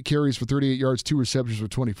 He had 8 carries for 38 yards, 2 receptions for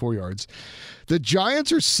 24 yards. The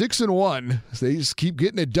Giants are 6-1. They just keep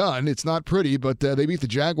getting it done. It's not pretty, but they beat the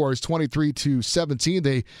Jaguars 23-17.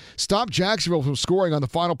 They stopped Jacksonville from scoring on the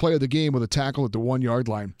final play of the game with a tackle at the 1-yard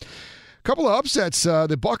line. Couple of upsets.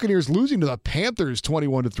 The Buccaneers losing to the Panthers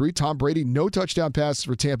 21-3. Tom Brady, no touchdown passes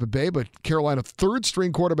for Tampa Bay, but Carolina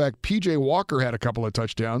third-string quarterback P.J. Walker had a couple of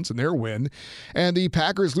touchdowns in their win. And the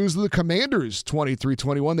Packers lose to the Commanders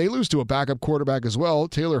 23-21. They lose to a backup quarterback as well.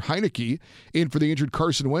 Taylor Heineke, in for the injured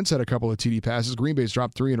Carson Wentz, had a couple of TD passes. Green Bay's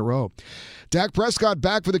dropped 3 in a row. Dak Prescott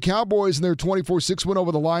back for the Cowboys in their 24-6 win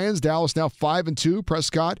over the Lions. Dallas now 5-2.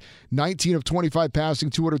 Prescott, 19 of 25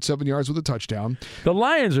 passing, 207 yards with a touchdown. The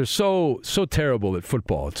Lions are so terrible at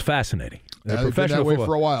football. It's fascinating. They're professional been that way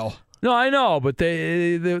for a while. No, I know, but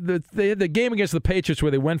they had the game against the Patriots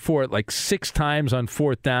where they went for it like 6 times on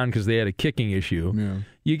 4th down because they had a kicking issue. Yeah.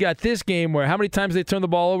 You got this game where how many times they turned the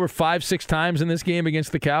ball over? 5-6 times in this game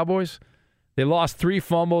against the Cowboys. They lost 3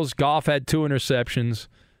 fumbles. Goff had 2 interceptions.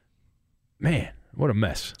 Man, what a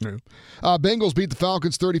mess. Yeah. Bengals beat the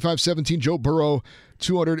Falcons 35-17. Joe Burrow,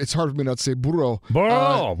 200. It's hard for me not to say Burrow.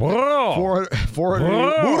 Burrow. 480.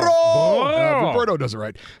 Burrow. Roberto does it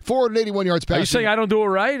right. 481 yards passing. Are you saying I don't do it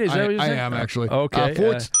right? Is that what you're saying? I am, actually. Okay.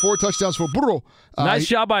 4 touchdowns for Burrow. Nice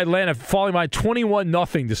job by Atlanta, falling by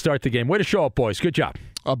 21-0 to start the game. Way to show up, boys. Good job.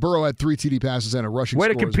 Burrow had 3 TD passes and a rushing score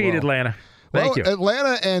as well. Way to compete, Atlanta. Thank you.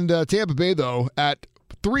 Atlanta and Tampa Bay, though, at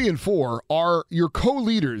 3 and 4 are your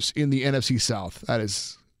co-leaders in the NFC South. That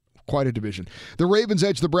is quite a division. The Ravens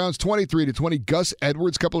edge the Browns 23-20. Gus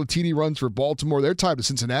Edwards, couple of TD runs for Baltimore. They're tied to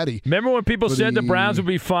Cincinnati. Remember when people said the Browns would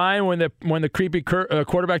be fine when the creepy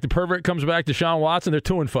quarterback, the pervert, comes back to Deshaun Watson? They're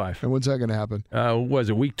 2-5. And when's that going to happen? Was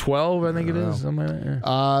it week 12? I think it is.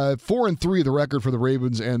 4-3 the record for the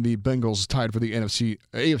Ravens, and the Bengals tied for the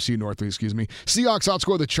AFC North. Excuse me. Seahawks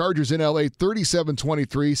outscore the Chargers in LA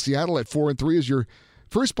 37-23. Seattle at 4-3 is your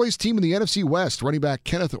first place team in the NFC West. Running back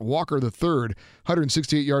Kenneth Walker III,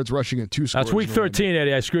 168 yards rushing and 2 scores. That's week 13,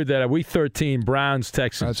 Eddie. I screwed that up. Week 13, Browns,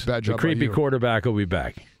 Texans. That's a bad job. The creepy quarterback will be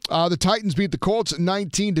back. The Titans beat the Colts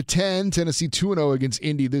 19-10. Tennessee 2-0 against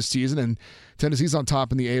Indy this season, and Tennessee's on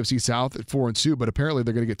top in the AFC South at 4-2. But apparently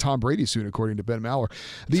they're going to get Tom Brady soon, according to Ben Maller.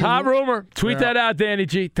 Hot rumor. Tweet that out, Danny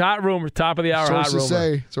G. Hot rumor. Top of the hour. Sources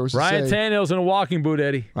hot rumor. Ryan Tannehill's in a walking boot,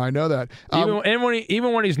 Eddie. I know that.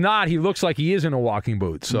 Even when he's not, he looks like he is in a walking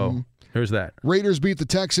boot. So. Here's that. Raiders beat the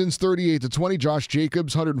Texans 38-20. Josh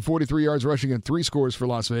Jacobs, 143 yards rushing and 3 scores for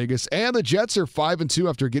Las Vegas. And the Jets are 5-2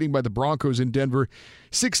 after getting by the Broncos in Denver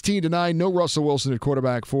 16-9. No Russell Wilson at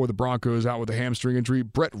quarterback for the Broncos, out with a hamstring injury.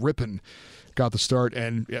 Brett Rippon got the start,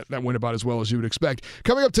 and that went about as well as you would expect.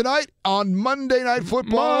 Coming up tonight on Monday Night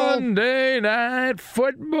Football. Monday Night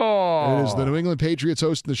Football. It is the New England Patriots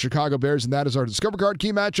hosting the Chicago Bears, and that is our Discover Card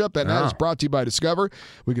Key matchup, and that is brought to you by Discover.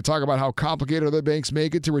 We can talk about how complicated other banks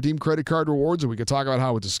make it to redeem credit card rewards, and we can talk about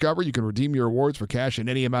how with Discover you can redeem your rewards for cash in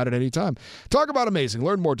any amount at any time. Talk about amazing.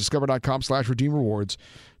 Learn more at discover.com/redeem rewards.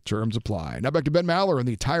 Terms apply. Now back to Ben Maller in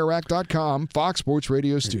the TireRack.com Fox Sports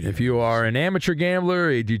Radio studio. If you are an amateur gambler,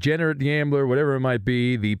 a degenerate gambler, whatever it might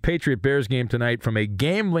be, the Patriot-Bears game tonight, from a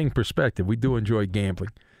gambling perspective, we do enjoy gambling.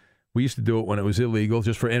 We used to do it when it was illegal,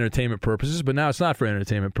 just for entertainment purposes, but now it's not for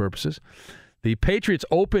entertainment purposes. The Patriots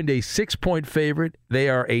opened a 6-point favorite. They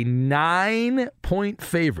are a 9-point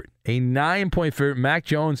favorite. A 9-point favorite. Mac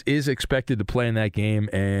Jones is expected to play in that game,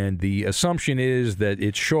 and the assumption is that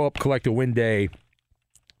it's show-up, collect-a-win day.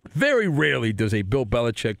 Very rarely does a Bill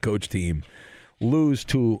Belichick coach team lose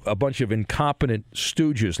to a bunch of incompetent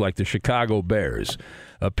stooges like the Chicago Bears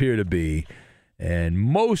appear to be. And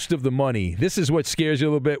most of the money, this is what scares you a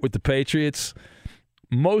little bit with the Patriots.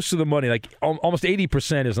 Most of the money, like almost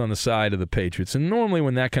 80%, is on the side of the Patriots. And normally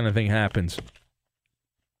when that kind of thing happens,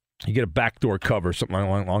 you get a backdoor cover, something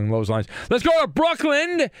along those lines. Let's go to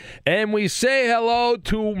Brooklyn, and we say hello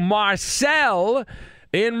to Marcel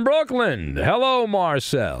in Brooklyn. Hello,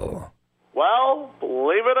 Marcel. Well,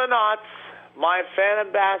 believe it or not, my fan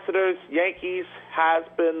ambassadors, Yankees, has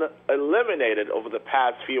been eliminated over the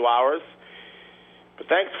past few hours. But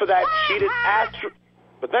thanks to the cheated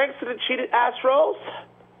Astros,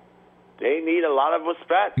 they need a lot of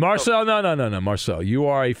respect. Marcel, no, Marcel. You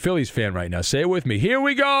are a Phillies fan right now. Say it with me. Here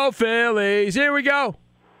we go, Phillies. Here we go.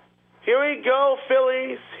 Here we go,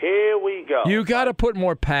 Phillies. Here we go. You got to put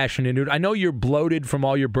more passion into it. I know you're bloated from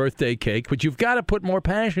all your birthday cake, but you've got to put more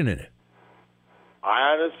passion in it.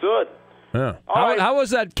 I understood. Yeah. How was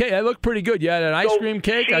that cake? It looked pretty good. You had an ice cream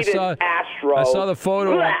cake. I saw the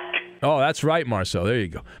photo. Oh, that's right, Marcel. There you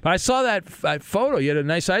go. But I saw that photo. You had a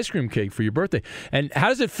nice ice cream cake for your birthday. And how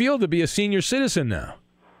does it feel to be a senior citizen now?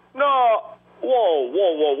 No. Whoa.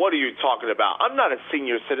 What are you talking about? I'm not a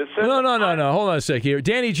senior citizen. No. Hold on a sec here.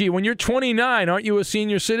 Danny G, when you're 29, aren't you a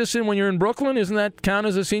senior citizen when you're in Brooklyn? Isn't that count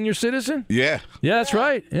as a senior citizen? Yeah. Yeah, that's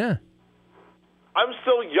right. Yeah. I'm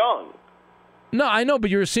still young. No, I know, but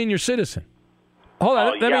you're a senior citizen. Hold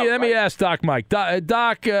on. Let me ask Doc Mike.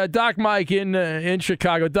 Doc Mike in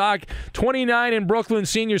Chicago. Doc, 29 in Brooklyn,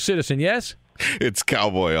 senior citizen, yes? It's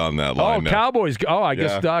Cowboy on that line. Oh, Cowboy's. Oh, I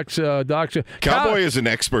guess Doc's. Cowboy is an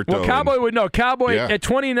expert, though. Well, Cowboy would know. Cowboy, at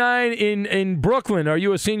 29 in Brooklyn, are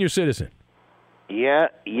you a senior citizen? Yeah,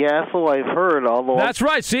 so I've heard. Although that's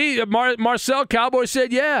right. See, Marcel, Cowboy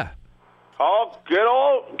said yeah. Oh, get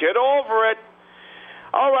over it.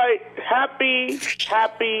 All right, happy.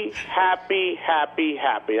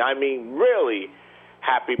 I mean, really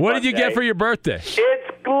happy. What did you get for your birthday?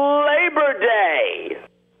 It's Labor Day.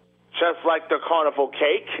 Just like the carnival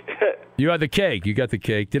cake. You had the cake. You got the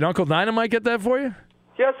cake. Did Uncle Dynamite get that for you?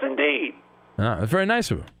 Yes, indeed. Ah, that's very nice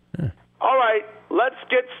of him. Yeah. All right, let's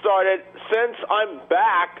get started. Since I'm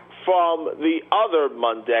back from the other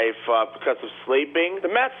Monday because of sleeping, the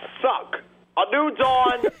Mets suck. A new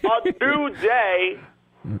dawn, a new day,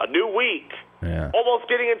 a new week. Yeah. Almost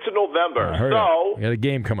getting into November. So, you got a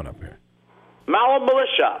game coming up here. Maller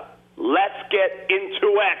Militia. Let's get into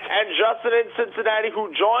it. And Justin in Cincinnati, who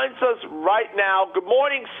joins us right now. Good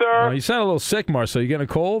morning, sir. You sound a little sick, Marcel. You getting a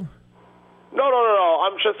cold? No.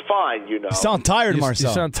 I'm just fine, you know. You sound tired, Marcel.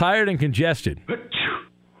 You sound tired and congested.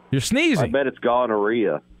 You're sneezing. I bet it's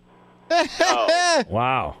gonorrhea. Oh.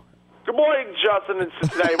 Wow. Good morning, Justin in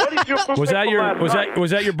Cincinnati. What did you was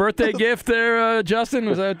that your birthday gift there, Justin?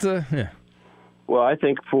 Was that yeah? Well, I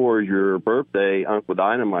think for your birthday, Uncle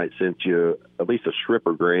Dynamite sent you at least a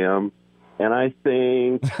strippergram, and I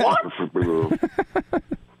think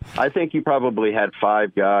I think you probably had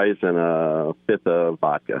 5 guys and a fifth of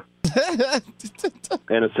vodka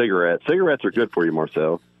and a cigarette. Cigarettes are good for you,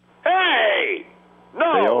 Marcel. Hey,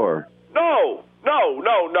 no, they are. No.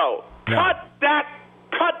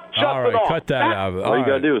 Cut Justin all right, off. Cut that out. All you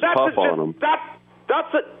got to do is puff on them. That's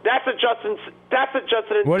a Justin.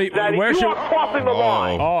 Where you are crossing the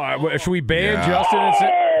line. Oh, should we ban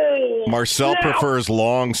Justin? Marcel prefers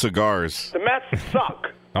long cigars. The Mets suck.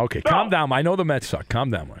 Okay, calm down. I know the Mets suck.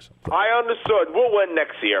 Calm down, Marcel. I understood. We'll win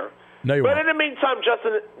next year. No, you won't. But in the meantime,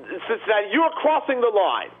 Justin, Cincinnati, you are crossing the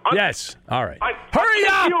line. Yes. All right. Hurry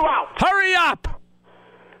up! Hurry up!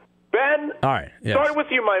 Ben, all right. Yes. Starting with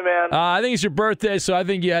you, my man. I think it's your birthday, so I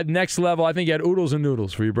think you had next level. I think you had oodles and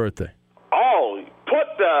noodles for your birthday. Oh, put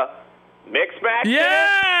the Mix match?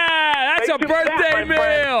 Yeah! That's a Thank you, birthday Pat, my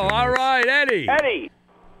friend. meal. All right, Eddie. Eddie.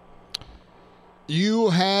 You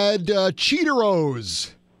had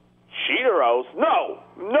Cheetos. Cheetos?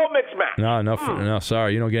 No mixed match. No,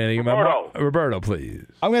 sorry. You don't get anything. Roberto, please.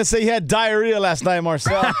 I'm going to say you had diarrhea last night,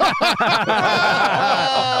 Marcel.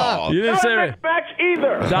 You didn't Not say a mixed match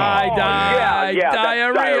either. Diarrhea.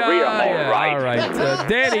 Diarrhea. All right.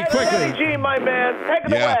 Danny, quickly. Danny G, my man, take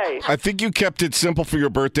it away. I think you kept it simple for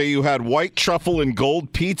your birthday. You had white truffle and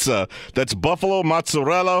gold pizza. That's buffalo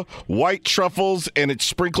mozzarella, white truffles, and it's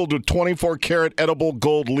sprinkled with 24-karat edible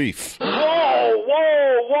gold leaf.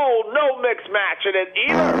 Whoa, no mixed match in it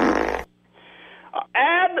either.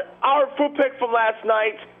 And our food pick from last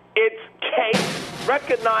night, it's cake,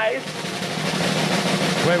 recognized.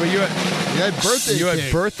 Wait, you had birthday You cake.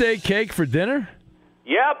 had birthday cake for dinner?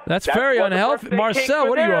 Yep. That's very what the unhealthy. birthday Marcel, cake for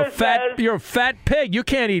what are you, a dinner fat? says. You're a fat pig. You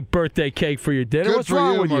can't eat birthday cake for your dinner. Good What's for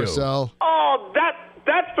wrong you, with Marcel. Oh, that's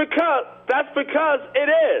because it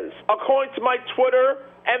is, according to my Twitter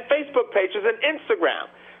and Facebook pages and Instagram.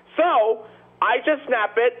 So I just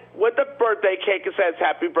snap it with the birthday cake that says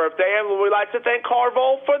happy birthday, and we'd like to thank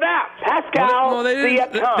Carvel for that. Pascal, Well, they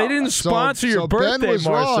didn't sponsor your birthday, Ben was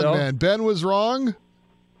Marcel. wrong, man. Ben was wrong.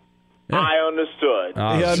 I understood.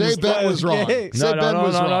 Say Ben was wrong. Say Ben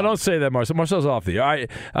was wrong. No, don't say that, Marcel. Marcel's off the air.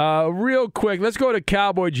 All right, real quick, let's go to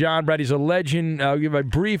Cowboy John Brad. He's a legend. I'll give a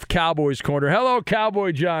brief Cowboys corner. Hello,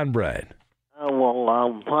 Cowboy John Brad.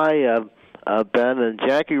 Hi, Ben. And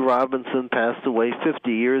Jackie Robinson passed away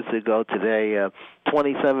 50 years ago today,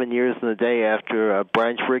 27 years and a day after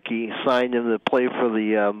Branch Rickey signed him to play for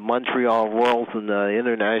the Montreal Royals in the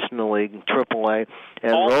International League, AAA.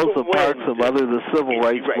 And Rosa Parks, a mother of the Civil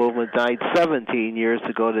Rights Movement, died 17 years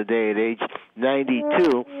ago today at age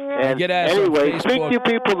 92. And anyway, speak to you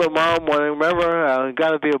people tomorrow morning. Remember, got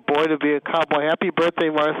to be a boy to be a cowboy. Happy birthday,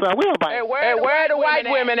 Marcel. Hey, where are the white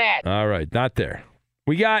women at? All right, not there.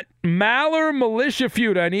 We got Maller Militia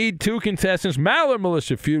Feud. I need two contestants. Maller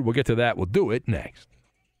Militia Feud. We'll get to that. We'll do it next.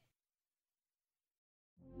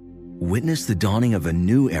 Witness the dawning of a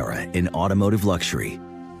new era in automotive luxury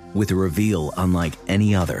with a reveal unlike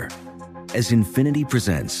any other as Infiniti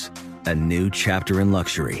presents a new chapter in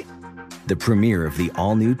luxury, the premiere of the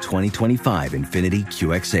all-new 2025 Infiniti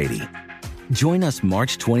QX80. Join us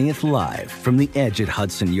March 20th live from the Edge at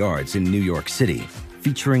Hudson Yards in New York City,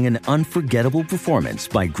 featuring an unforgettable performance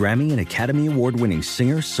by Grammy and Academy Award-winning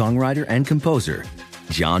singer, songwriter, and composer,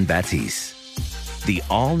 Jon Batiste. The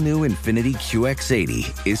all-new Infiniti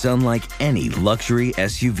QX80 is unlike any luxury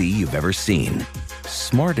SUV you've ever seen.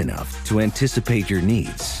 Smart enough to anticipate your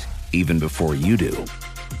needs, even before you do.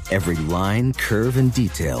 Every line, curve, and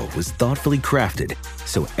detail was thoughtfully crafted,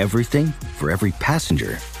 so everything for every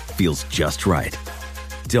passenger feels just right.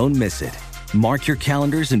 Don't miss it. Mark your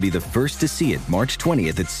calendars and be the first to see it March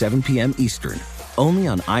 20th at 7 p.m. Eastern, only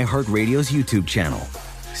on iHeartRadio's YouTube channel.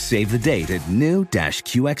 Save the date at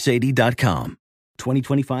new-QX80.com.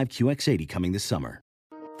 2025 QX80 coming this summer.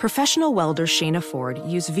 Professional welder Shayna Ford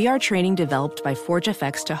used VR training developed by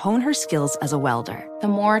ForgeFX to hone her skills as a welder. The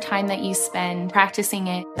more time that you spend practicing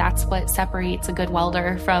it, that's what separates a good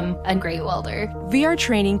welder from a great welder. VR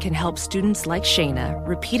training can help students like Shayna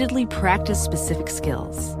repeatedly practice specific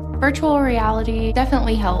skills. Virtual reality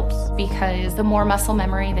definitely helps because the more muscle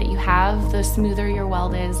memory that you have, the smoother your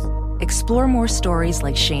weld is. Explore more stories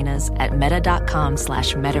like Shayna's at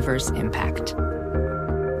meta.com/metaverseimpact.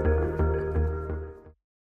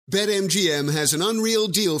 BetMGM has an unreal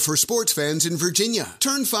deal for sports fans in Virginia.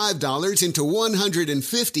 Turn $5 into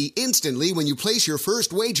 $150 instantly when you place your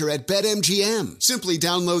first wager at BetMGM. Simply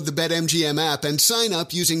download the BetMGM app and sign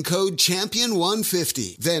up using code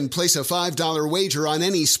CHAMPION150. Then place a $5 wager on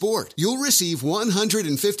any sport. You'll receive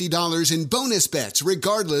 $150 in bonus bets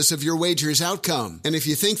regardless of your wager's outcome. And if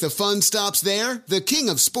you think the fun stops there, the King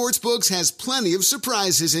of Sportsbooks has plenty of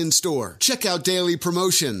surprises in store. Check out daily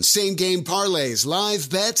promotions, same-game parlays, live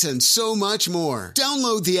bets, and so much more.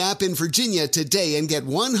 Download the app in Virginia today and get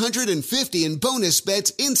 $150 in bonus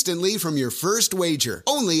bets instantly from your first wager.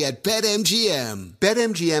 Only at BetMGM.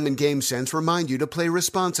 BetMGM and GameSense remind you to play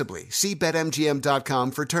responsibly. See BetMGM.com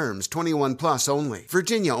for terms. 21 plus only.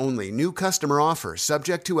 Virginia only. New customer offer.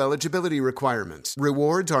 Subject to eligibility requirements.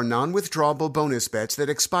 Rewards are non-withdrawable bonus bets that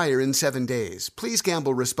expire in 7 days. Please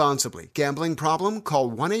gamble responsibly. Gambling problem? Call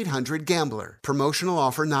 1-800-GAMBLER. Promotional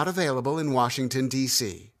offer not available in Washington,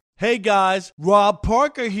 D.C. Hey guys, Rob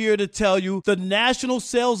Parker here to tell you the national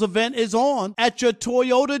sales event is on at your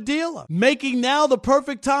Toyota dealer, making now the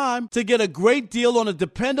perfect time to get a great deal on a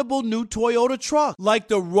dependable new Toyota truck like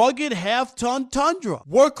the rugged half-ton Tundra.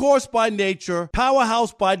 Workhorse by nature,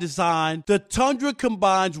 powerhouse by design, the Tundra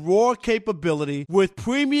combines raw capability with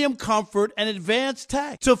premium comfort and advanced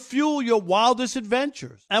tech to fuel your wildest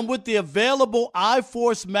adventures. And with the available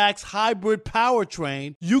iForce Max hybrid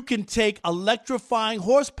powertrain, you can take electrifying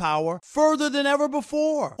horsepower further than ever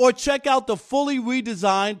before. Or check out the fully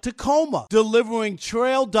redesigned Tacoma, delivering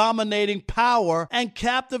trail-dominating power and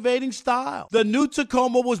captivating style. The new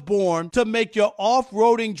Tacoma was born to make your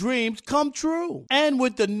off-roading dreams come true. And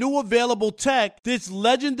with the new available tech, this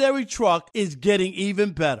legendary truck is getting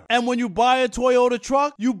even better. And when you buy a Toyota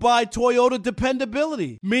truck, you buy Toyota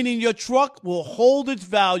dependability, meaning your truck will hold its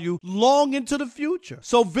value long into the future.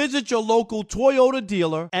 So visit your local Toyota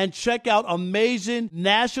dealer and check out amazing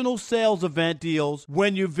national sales event deals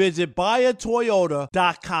when you visit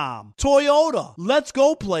buyatoyota.com. Toyota, let's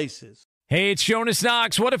go places. Hey, it's Jonas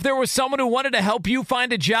Knox. What if there was someone who wanted to help you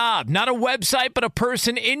find a job? Not a website, but a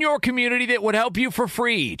person in your community that would help you for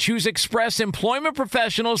free. Choose Express Employment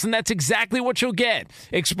Professionals, and that's exactly what you'll get.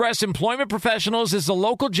 Express Employment Professionals is the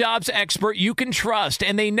local jobs expert you can trust,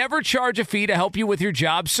 and they never charge a fee to help you with your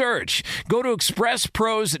job search. Go to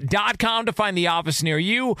expresspros.com to find the office near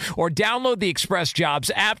you, or download the Express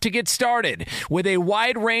Jobs app to get started. With a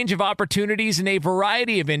wide range of opportunities in a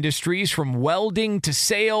variety of industries, from welding to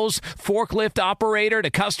sales, forklift operator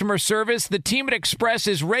to customer service, the team at Express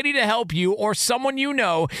is ready to help you or someone you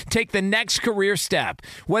know take the next career step.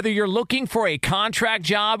 Whether you're looking for a contract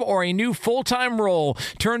job or a new full-time role,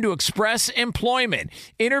 turn to Express Employment.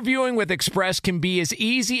 Interviewing with Express can be as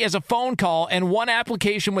easy as a phone call, and one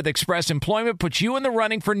application with Express Employment puts you in the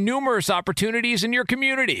running for numerous opportunities in your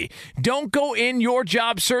community. Don't go in your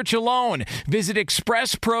job search alone. Visit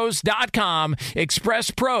expresspros.com,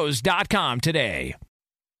 expresspros.com today.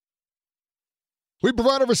 We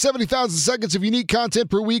provide over 70,000 seconds of unique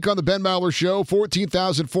content per week on the Ben Maller Show,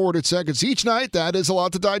 14,400 seconds each night. That is a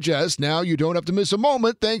lot to digest. Now you don't have to miss a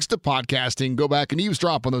moment thanks to podcasting. Go back and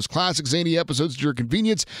eavesdrop on those classic zany episodes at your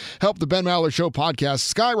convenience. Help the Ben Maller Show podcast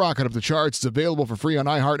skyrocket up the charts. It's available for free on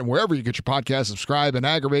iHeart and wherever you get your podcast. Subscribe and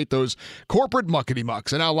aggravate those corporate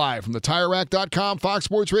muckety-mucks. And now live from the TireRack.com Fox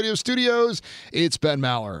Sports Radio studios, it's Ben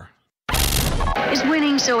Maller. Is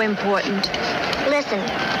winning so important? Listen,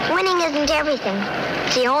 winning isn't everything.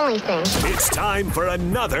 It's the only thing. It's time for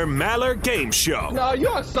another Maller Game Show. No,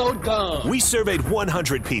 you're so dumb. We surveyed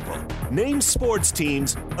 100 people. Name sports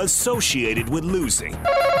teams associated with losing.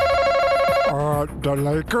 The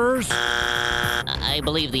Lakers? I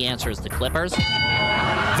believe the answer is the Clippers.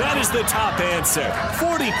 That is the top answer.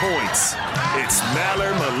 40 points. It's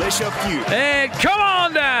Maller Militia Feud. And come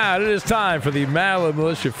on down. It is time for the Maller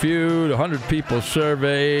Militia Feud. 100 people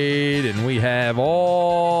surveyed, and we have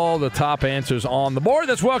all the top answers on the board.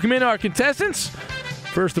 Let's welcome in our contestants.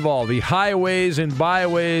 First of all, the highways and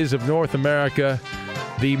byways of North America.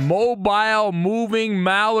 The mobile moving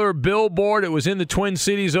Maller billboard. It was in the Twin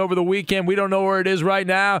Cities over the weekend. We don't know where it is right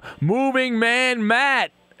now. Moving Man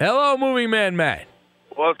Matt. Hello, Moving Man Matt.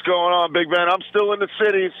 What's going on, Big Ben? I'm still in the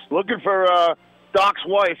cities looking for Doc's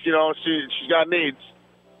wife. You know, she's got needs.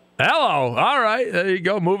 Hello. All right. There you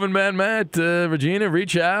go. Moving Man Matt. Regina,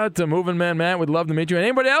 reach out to Moving Man Matt. We'd love to meet you. And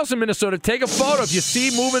anybody else in Minnesota, take a photo. If you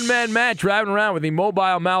see Moving Man Matt driving around with the mobile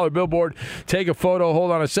Maller billboard, take a photo.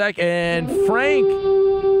 Hold on a sec. And Frank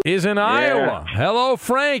is in Iowa. Hello,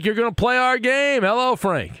 Frank. You're going to play our game. Hello,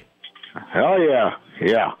 Frank. Hell yeah.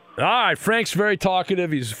 Yeah. All right. Frank's very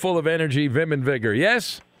talkative. He's full of energy, vim, and vigor.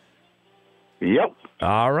 Yes? Yep.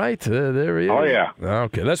 All right, there he is. Oh, yeah.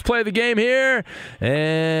 Okay, let's play the game here.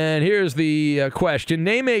 And here's the question.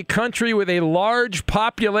 Name a country with a large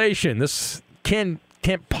population. This can't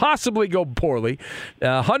possibly go poorly.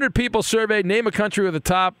 100 people surveyed. Name a country with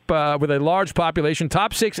a large population.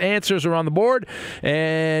 Top 6 answers are on the board.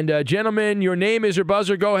 And, gentlemen, your name is your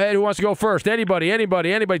buzzer. Go ahead. Who wants to go first? Anybody.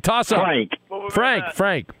 Toss up. Frank.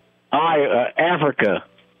 Africa.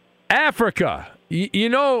 Africa. You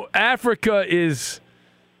know, Africa is...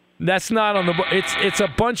 That's not on the board. It's a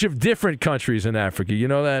bunch of different countries in Africa. You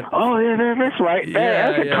know that? Oh, yeah, that's right.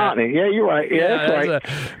 That's a continent. Yeah, you're right. Yeah, that's right.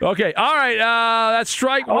 Okay. All right. That's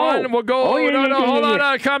strike one. We'll go. Hold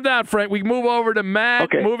on. Calm down, Frank. We move over to Matt.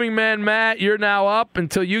 Okay. Moving Man Matt, you're now up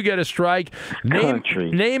until you get a strike.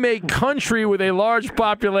 Name a country with a large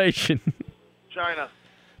population. China.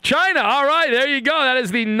 All right, there you go. That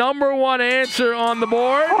is the number one answer on the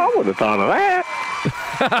board. Oh, I would have thought of that.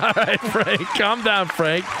 All right, Frank. Calm down,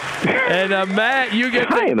 Frank. And Matt, you get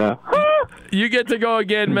China. You get to go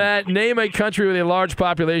again, Matt. Name a country with a large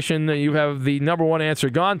population. You have the number one answer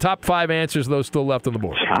gone. Top 5 answers, those still left on the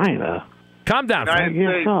board. China. Calm down.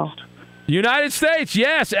 United States.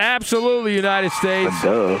 Yes, absolutely United States.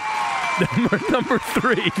 Duh. Number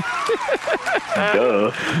 3.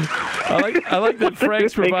 Duh. I like that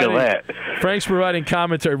Frank's providing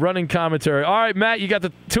commentary, running commentary. All right, Matt, you got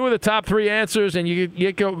the 2 of the top 3 answers, and you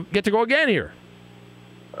get to go again here.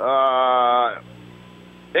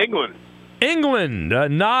 England. England,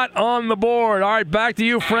 not on the board. All right, back to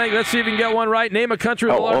you, Frank. Let's see if you can get one right. Name a country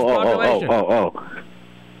with a large population.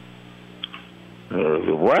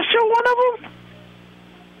 Russia, one of them?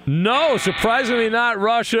 No, surprisingly not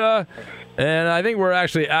Russia. And I think we're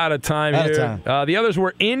actually out of time here. The others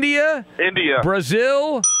were India,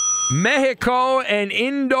 Brazil, Mexico, and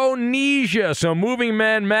Indonesia. So, moving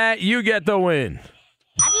man, Matt, you get the win.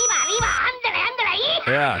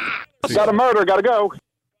 Yeah. Got a murder, gotta go.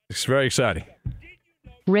 It's very exciting.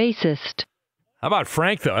 Racist. How about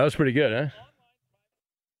Frank, though? That was pretty good, huh?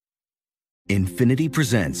 Infiniti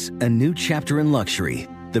presents a new chapter in luxury,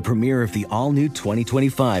 the premiere of the all-new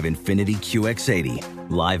 2025 Infiniti QX80,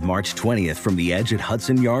 live March 20th from the Edge at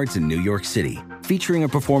Hudson Yards in New York City, featuring a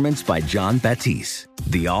performance by John Batiste.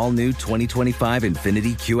 The all-new 2025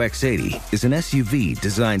 Infiniti QX80 is an SUV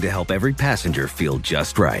designed to help every passenger feel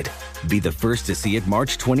just right. Be the first to see it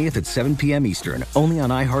March 20th at 7 p.m. Eastern, only on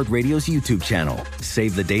iHeartRadio's YouTube channel.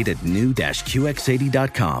 Save the date at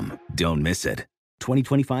new-QX80.com. Don't miss it.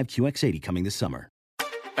 2025 QX80 coming this summer.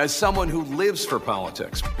 As someone who lives for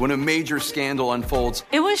politics, when a major scandal unfolds,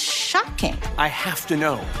 it was shocking. I have to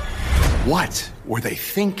know, what were they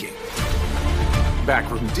thinking?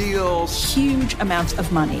 Backroom deals, huge amounts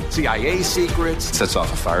of money, CIA secrets, sets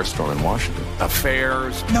off a firestorm in Washington,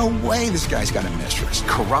 affairs. No way this guy's got a mistress.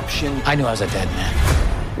 Corruption. I knew I was a dead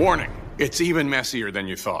man. Warning, it's even messier than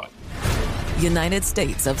you thought. United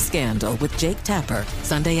States of Scandal with Jake Tapper,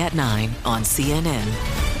 Sunday at 9 on CNN.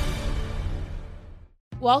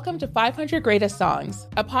 Welcome to 500 Greatest Songs,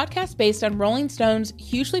 a podcast based on Rolling Stone's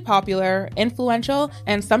hugely popular, influential,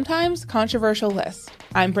 and sometimes controversial list.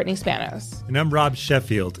 I'm Brittany Spanos. And I'm Rob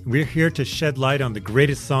Sheffield. We're here to shed light on the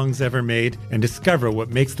greatest songs ever made and discover what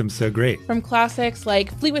makes them so great. From classics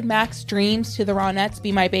like Fleetwood Mac's Dreams to the Ronettes'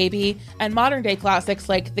 Be My Baby, and modern-day classics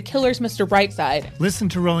like The Killers' Mr. Brightside. Listen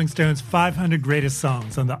to Rolling Stone's 500 Greatest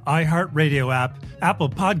Songs on the iHeartRadio app, Apple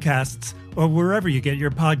Podcasts, or wherever you get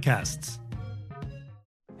your podcasts.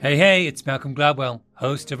 Hey, it's Malcolm Gladwell,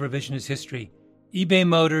 host of Revisionist History. eBay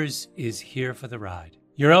Motors is here for the ride.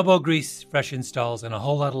 Your elbow grease, fresh installs, and a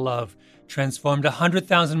whole lot of love transformed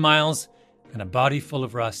 100,000 miles and a body full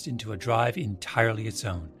of rust into a drive entirely its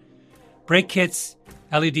own. Brake kits,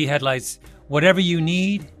 LED headlights, whatever you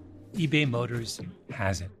need, eBay Motors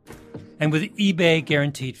has it. And with eBay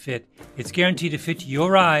Guaranteed Fit, it's guaranteed to fit your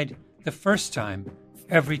ride the first time,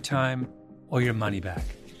 every time, or your money back.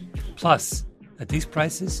 Plus, at these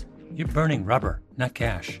prices, you're burning rubber, not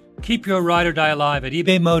cash. Keep your ride or die alive at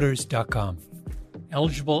ebaymotors.com.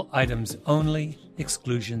 Eligible items only.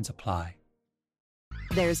 Exclusions apply.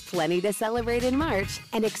 There's plenty to celebrate in March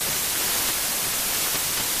and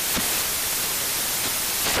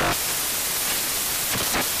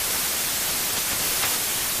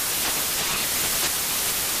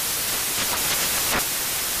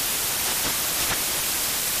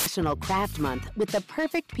National Craft Month with the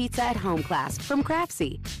perfect pizza at home class from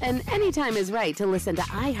Craftsy. And anytime is right to listen to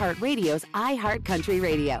iHeartRadio's iHeartCountry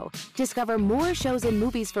Radio. Discover more shows and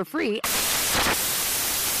movies for free